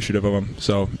very appreciative of them.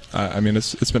 So,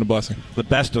 it's been a blessing. The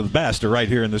best of the best are right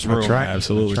here in this room. That's right.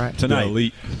 Absolutely. That's right. Tonight. The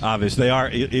elite. Obviously, they are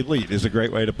elite is a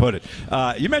great way to put it.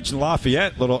 You mentioned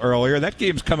Lafayette a little earlier. That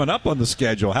game's coming up on the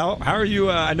schedule. How are you?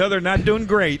 I know they're not doing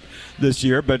great this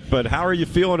year, but how are you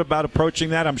feeling about approaching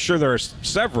that? I'm sure there are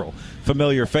several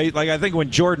familiar face. Like I think when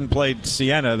Jordan played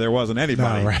Siena, there wasn't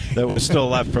anybody that was still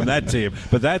left from that team.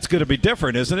 But that's going to be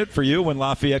different, isn't it, for you when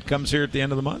Lafayette comes here at the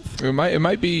end of the month? It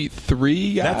might be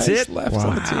 3 guys left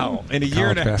on the team. In a year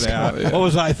and a half. What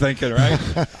was I thinking, right?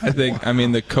 I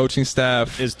mean, the coaching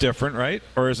staff is different, right?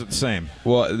 Or is it the same?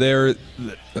 Well,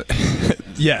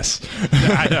 yes.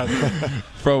 I know.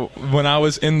 From when I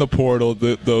was in the portal,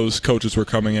 those coaches were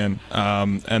coming in.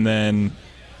 And then,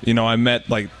 I met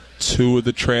like 2 of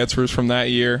the transfers from that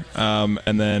year.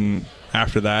 And then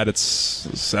after that, it's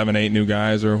 7, 8 new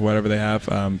guys or whatever they have.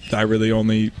 I really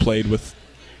only played with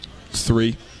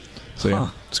 3. So, yeah,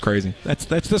 it's crazy. That's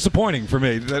disappointing for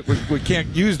me. That we can't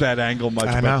use that angle much.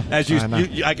 I know. As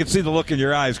I can see the look in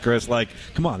your eyes, Chris. Like,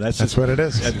 come on, that's what it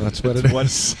is. That's what it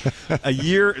is. A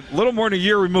little more than a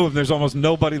year removed, there's almost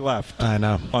nobody left. I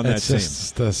know. On that team. It's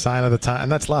just the sign of the time,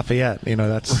 and that's Lafayette.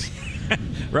 That's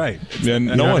right. Yeah,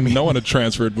 no one had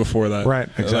transferred before that. Right.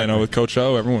 Exactly. I know with Coach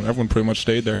O, everyone pretty much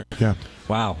stayed there. Yeah.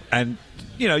 Wow. And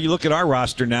you look at our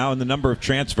roster now and the number of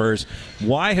transfers.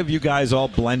 Why have you guys all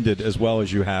blended as well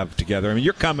as you have together? I mean,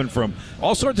 you're coming from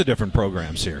all sorts of different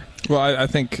programs here. Well, I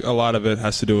think a lot of it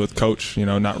has to do with Coach,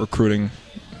 not recruiting,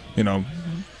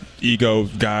 ego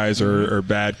guys or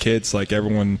bad kids. Like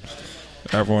everyone,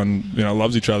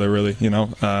 loves each other really,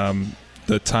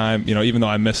 the time, even though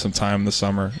I missed some time in the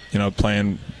summer,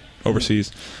 playing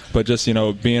overseas, but just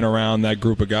being around that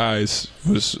group of guys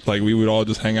was like we would all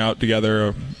just hang out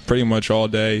together pretty much all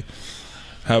day,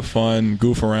 have fun,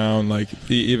 goof around. Like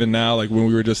even now, like when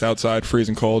we were just outside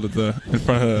freezing cold in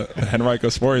front of the Henrico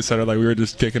Sports Center, like we were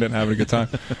just kicking it and having a good time.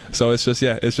 So it's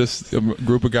just a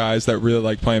group of guys that really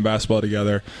like playing basketball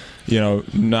together,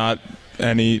 not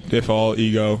any if all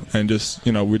ego, and just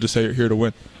we're just here to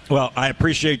win. Well, I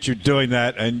appreciate you doing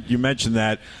that, and you mentioned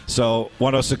that. So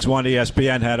 106.1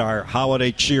 ESPN had our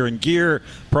Holiday Cheer and Gear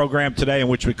program today in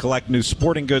which we collect new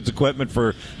sporting goods equipment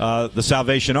for the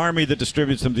Salvation Army that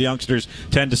distributes them to youngsters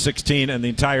 10 to 16, and the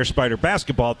entire Spider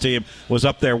basketball team was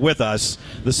up there with us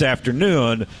this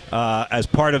afternoon as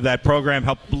part of that program,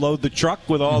 helped load the truck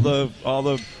with all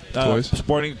the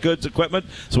sporting goods equipment.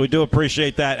 So we do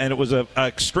appreciate that, and it was an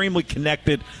extremely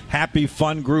connected, happy,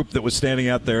 fun group that was standing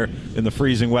out there in the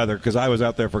freezing weather because I was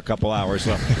out there for a couple hours.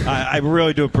 So I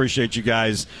really do appreciate you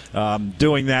guys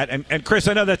doing that. And Chris,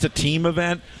 I know that's a team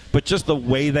event, but just the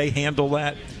way they handle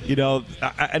that,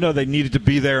 I know they needed to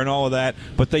be there and all of that,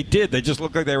 but they did. They just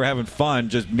looked like they were having fun,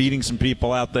 just meeting some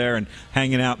people out there and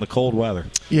hanging out in the cold weather.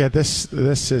 Yeah, this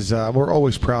is we're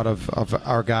always proud of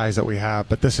our guys that we have,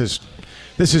 but this is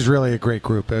really a great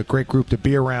group to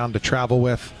be around, to travel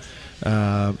with.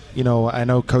 I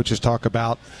know coaches talk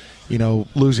about,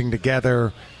 losing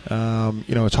together.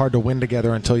 It's hard to win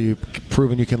together until you've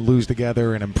proven you can lose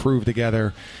together and improve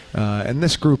together. And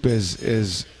this group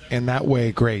is in that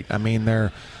way great. I mean,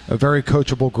 they're a very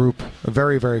coachable group, a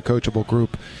very, very coachable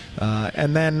group.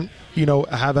 And then,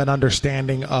 have an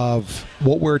understanding of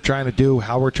what we're trying to do,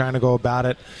 how we're trying to go about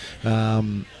it,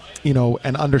 and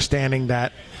understanding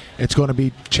that it's going to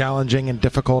be challenging and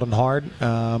difficult and hard,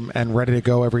 and ready to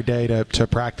go every day to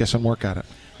practice and work at it.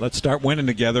 Let's start winning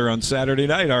together on Saturday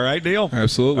night. All right, Neil?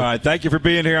 Absolutely. All right, thank you for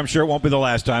being here. I'm sure it won't be the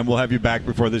last time. We'll have you back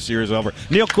before this year is over.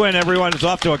 Neil Quinn, everyone, is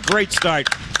off to a great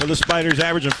start for the Spiders,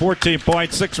 averaging 14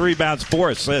 points, 6 rebounds, 4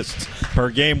 assists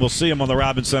per game. We'll see him on the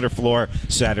Robins Center floor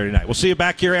Saturday night. We'll see you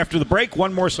back here after the break.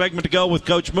 One more segment to go with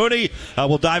Coach Mooney.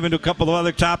 We'll dive into a couple of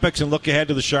other topics and look ahead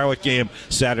to the Charlotte game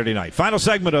Saturday night. Final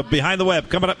segment of Behind the Web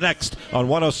coming up next on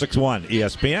 106.1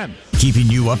 ESPN. Keeping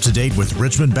you up to date with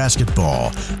Richmond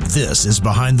basketball. This is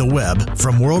Behind the Web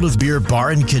from World of Beer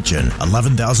Bar and Kitchen,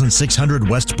 11,600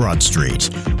 West Broad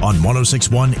Street on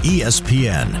 106.1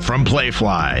 ESPN. From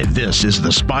Playfly, this is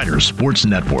the Spider Sports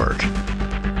Network.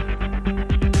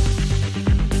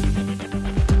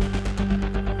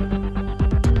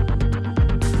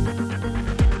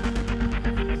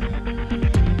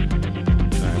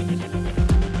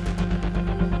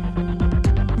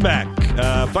 Back.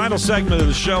 Final segment of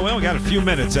the show. We only got a few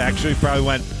minutes, actually. Probably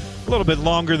went a little bit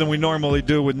longer than we normally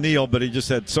do with Neil, but he just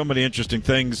had so many interesting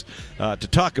things to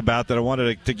talk about that I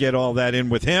wanted to get all that in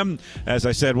with him. As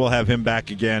I said, we'll have him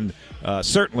back again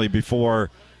certainly before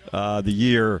the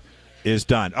year is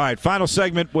done. All right, final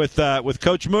segment with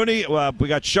Coach Mooney. We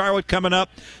got Charlotte coming up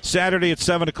Saturday at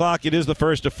 7 o'clock. It is the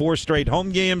first of 4 straight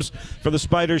home games for the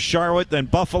Spiders. Charlotte, then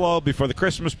Buffalo before the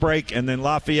Christmas break, and then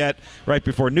Lafayette right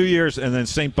before New Year's, and then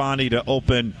St. Bonnie to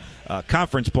open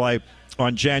conference play.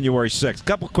 on January 6th. A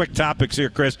couple quick topics here,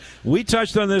 Chris. We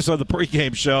touched on this on the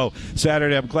pregame show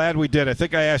Saturday. I'm glad we did. I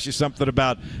think I asked you something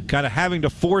about kind of having to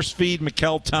force-feed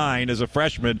Mikkel Tyne as a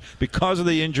freshman because of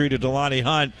the injury to Delani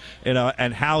Hunt,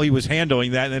 and how he was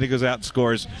handling that, and then he goes out and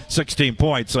scores 16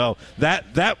 points. So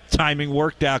that timing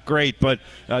worked out great. But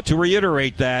to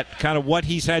reiterate that, kind of what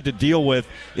he's had to deal with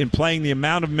in playing the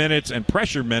amount of minutes and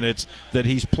pressure minutes that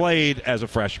he's played as a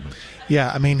freshman.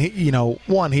 Yeah, I mean,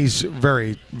 he's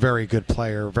very, very good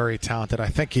player, very talented. I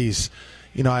think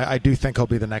I do think he'll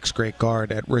be the next great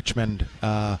guard at Richmond.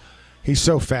 He's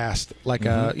so fast, like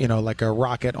a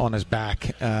rocket on his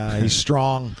back. He's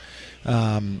strong.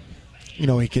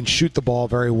 He can shoot the ball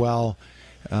very well.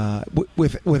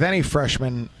 With any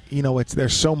freshman,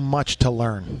 there's so much to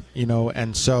learn,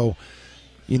 and so,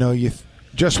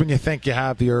 just when you think you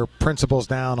have your principles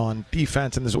down on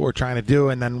defense and this is what we're trying to do,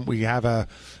 and then we have a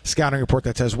scouting report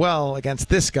that says, well, against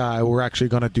this guy, we're actually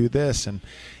going to do this. And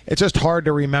it's just hard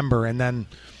to remember. And then,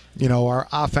 our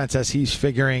offense, as he's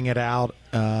figuring it out,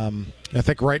 I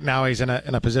think right now he's in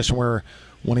a position where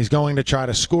when he's going to try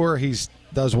to score, he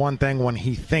does one thing. When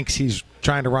he thinks he's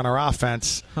trying to run our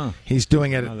offense, he's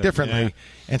doing it differently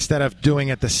instead of doing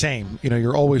it the same.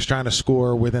 You're always trying to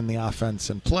score within the offense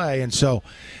and play. And so,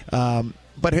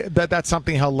 but that's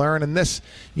something he'll learn. And this,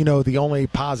 the only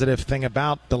positive thing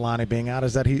about Delani being out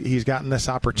is that he's gotten this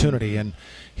opportunity, and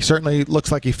he certainly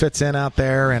looks like he fits in out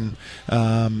there. And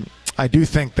I do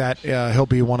think that he'll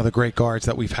be one of the great guards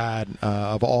that we've had,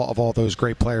 of all those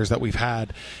great players that we've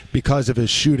had, because of his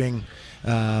shooting,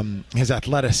 his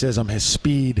athleticism, his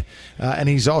speed, and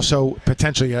he's also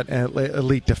potentially an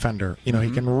elite defender. He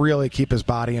can really keep his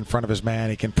body in front of his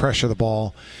man. He can pressure the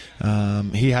ball.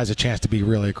 He has a chance to be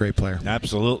really a great player.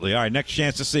 Absolutely. All right, next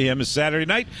chance to see him is Saturday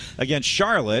night against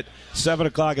Charlotte, 7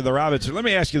 o'clock at the Robinson. Let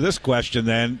me ask you this question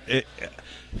then.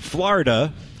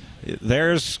 Florida,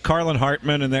 there's Carlin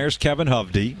Hartman and there's Kevin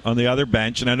Hovde on the other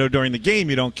bench. And I know during the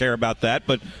game you don't care about that,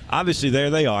 but obviously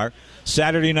there they are.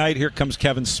 Saturday night, here comes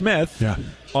Kevin Smith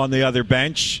on the other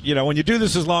bench. When you do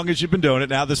this as long as you've been doing it,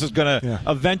 now this is going to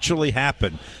eventually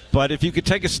happen. But if you could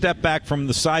take a step back from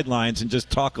the sidelines and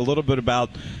just talk a little bit about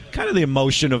kind of the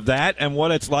emotion of that and what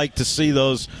it's like to see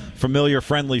those familiar,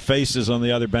 friendly faces on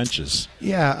the other benches.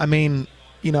 Yeah, I mean,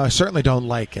 I certainly don't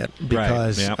like it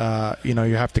because, you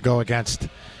have to go against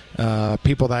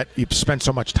people that you've spent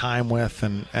so much time with,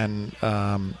 and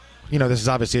this is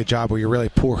obviously a job where you really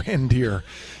pour into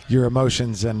your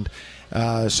emotions, and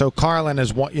so Carlin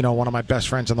is one of my best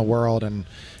friends in the world, and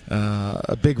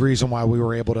a big reason why we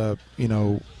were able to,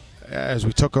 as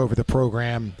we took over the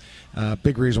program,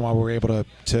 big reason why we were able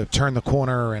to turn the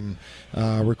corner and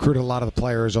recruit a lot of the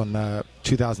players on the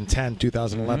 2010,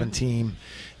 2011 team.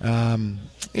 And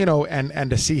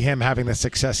to see him having the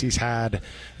success he's had,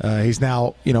 he's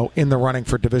now, in the running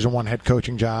for Division I head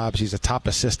coaching jobs. He's a top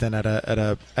assistant at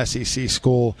a SEC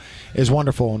school, is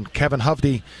wonderful. And Kevin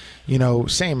Hovde,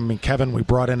 same. I mean, Kevin, we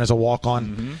brought in as a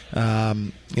walk-on.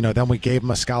 Then we gave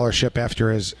him a scholarship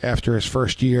after his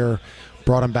first year,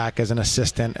 brought him back as an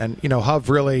assistant. And, Hov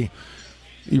really,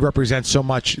 he represents so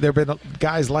much. There have been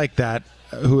guys like that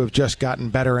who have just gotten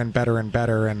better and better and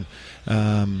better. And,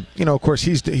 of course,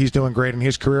 he's doing great in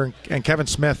his career. And Kevin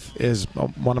Smith is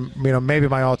one of, maybe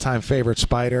my all-time favorite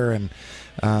Spider. And,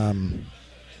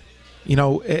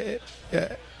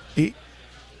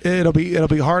 it'll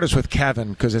be hardest with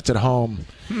Kevin because it's at home.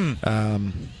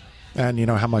 And you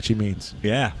know how much he means.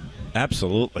 Yeah.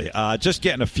 Absolutely. Just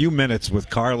getting a few minutes with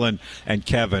Carlin and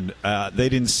Kevin. They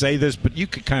didn't say this, but you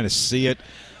could kind of see it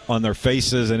on their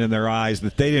faces and in their eyes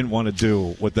that they didn't want to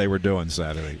do what they were doing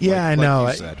Saturday. Yeah, I know.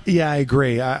 I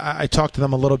agree. I talked to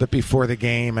them a little bit before the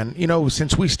game, and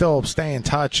since we still stay in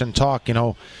touch and talk,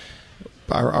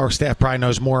 our staff probably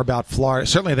knows more about Florida.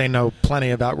 Certainly they know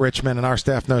plenty about Richmond, and our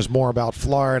staff knows more about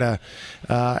Florida.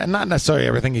 And not necessarily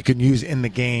everything you can use in the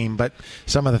game, but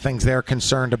some of the things they're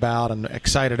concerned about and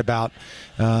excited about.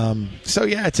 So,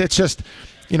 yeah, it's just,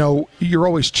 you're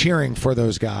always cheering for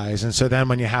those guys. And so then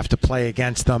when you have to play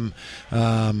against them,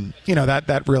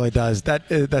 that really does.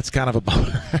 That's kind of a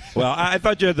bummer. Well, I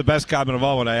thought you had the best comment of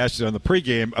all when I asked you on the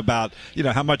pregame about,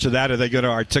 how much of that are they going to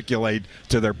articulate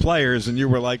to their players? And you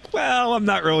were like, well, I'm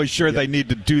not really sure they need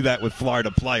to do that with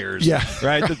Florida players. Yeah.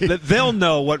 Right? They'll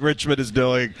know what Richmond is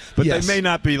doing, but they may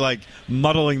not be,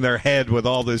 muddling their head with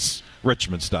all this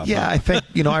Richmond stuff. Yeah, I think,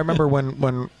 I remember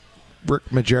when Rick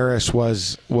Majerus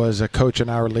was a coach in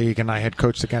our league, and I had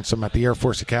coached against him at the Air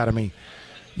Force Academy.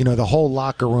 the whole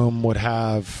locker room would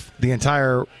have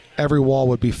every wall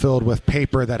would be filled with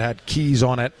paper that had keys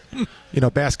on it,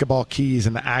 basketball keys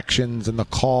and the actions and the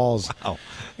calls. Wow.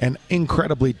 And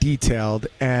incredibly detailed.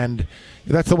 And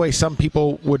that's the way some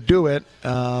people would do it.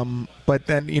 But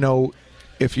then,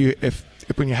 if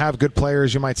when you have good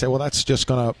players, you might say, well, that's just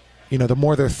going to, the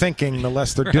more they're thinking, the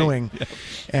less they're doing. Yep.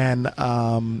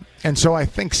 And so I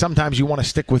think sometimes you want to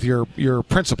stick with your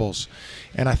principles.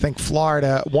 And I think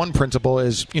Florida, one principle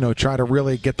is, try to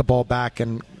really get the ball back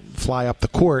and fly up the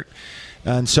court.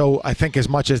 And so I think as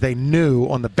much as they knew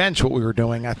on the bench what we were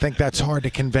doing, I think that's hard to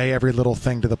convey every little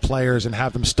thing to the players and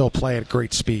have them still play at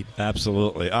great speed.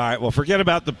 Absolutely. All right, well, forget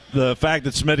about the fact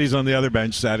that Smitty's on the other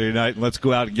bench Saturday night, and let's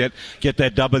go out and get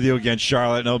that W against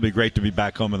Charlotte, and it'll be great to be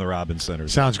back home in the Robins Center.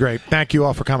 Sounds great. Thank you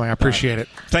all for coming. I appreciate it.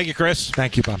 Thank you, Chris.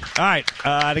 Thank you, Bob. All right,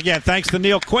 and again, thanks to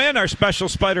Neil Quinn, our special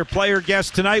Spider player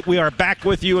guest tonight. We are back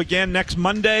with you again next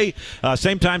Monday,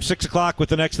 same time, 6 o'clock, with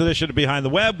the next edition of Behind the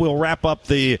Web. We'll wrap up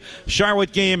the Charlotte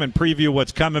game and preview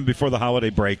what's coming before the holiday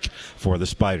break for the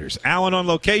Spiders. Alan on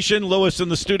location, Lewis in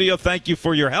the studio, thank you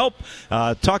for your help.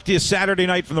 Talk to you Saturday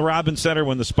night from the Robins Center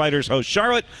when the Spiders host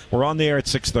Charlotte. We're on the air at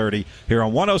 6:30 here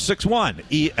on 106.1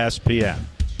 ESPN.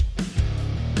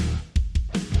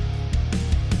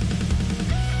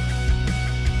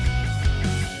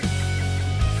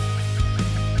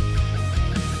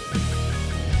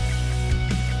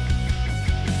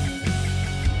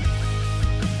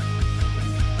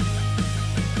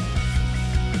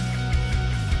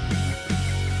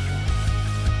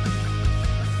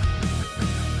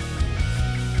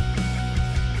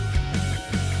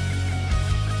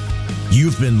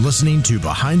 You've been listening to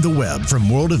Behind the Web from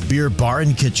World of Beer Bar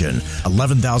and Kitchen,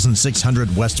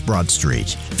 11,600 West Broad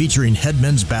Street, featuring head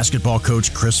men's basketball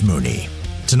coach Chris Mooney.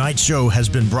 Tonight's show has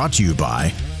been brought to you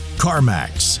by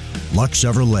CarMax, Lux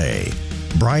Chevrolet,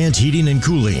 Bryant Heating and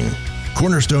Cooling,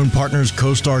 Cornerstone Partners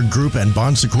CoStar Group and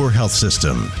Bon Secours Health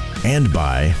System, and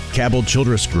by Cabell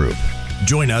Childress Group.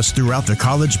 Join us throughout the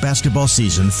college basketball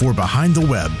season for Behind the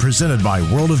Web, presented by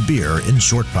World of Beer in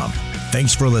Short Pump.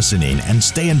 Thanks for listening, and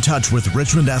stay in touch with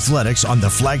Richmond Athletics on the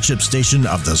flagship station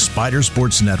of the Spider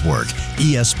Sports Network,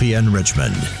 ESPN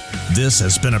Richmond. This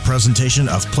has been a presentation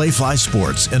of Playfly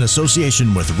Sports in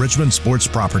association with Richmond Sports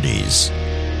Properties.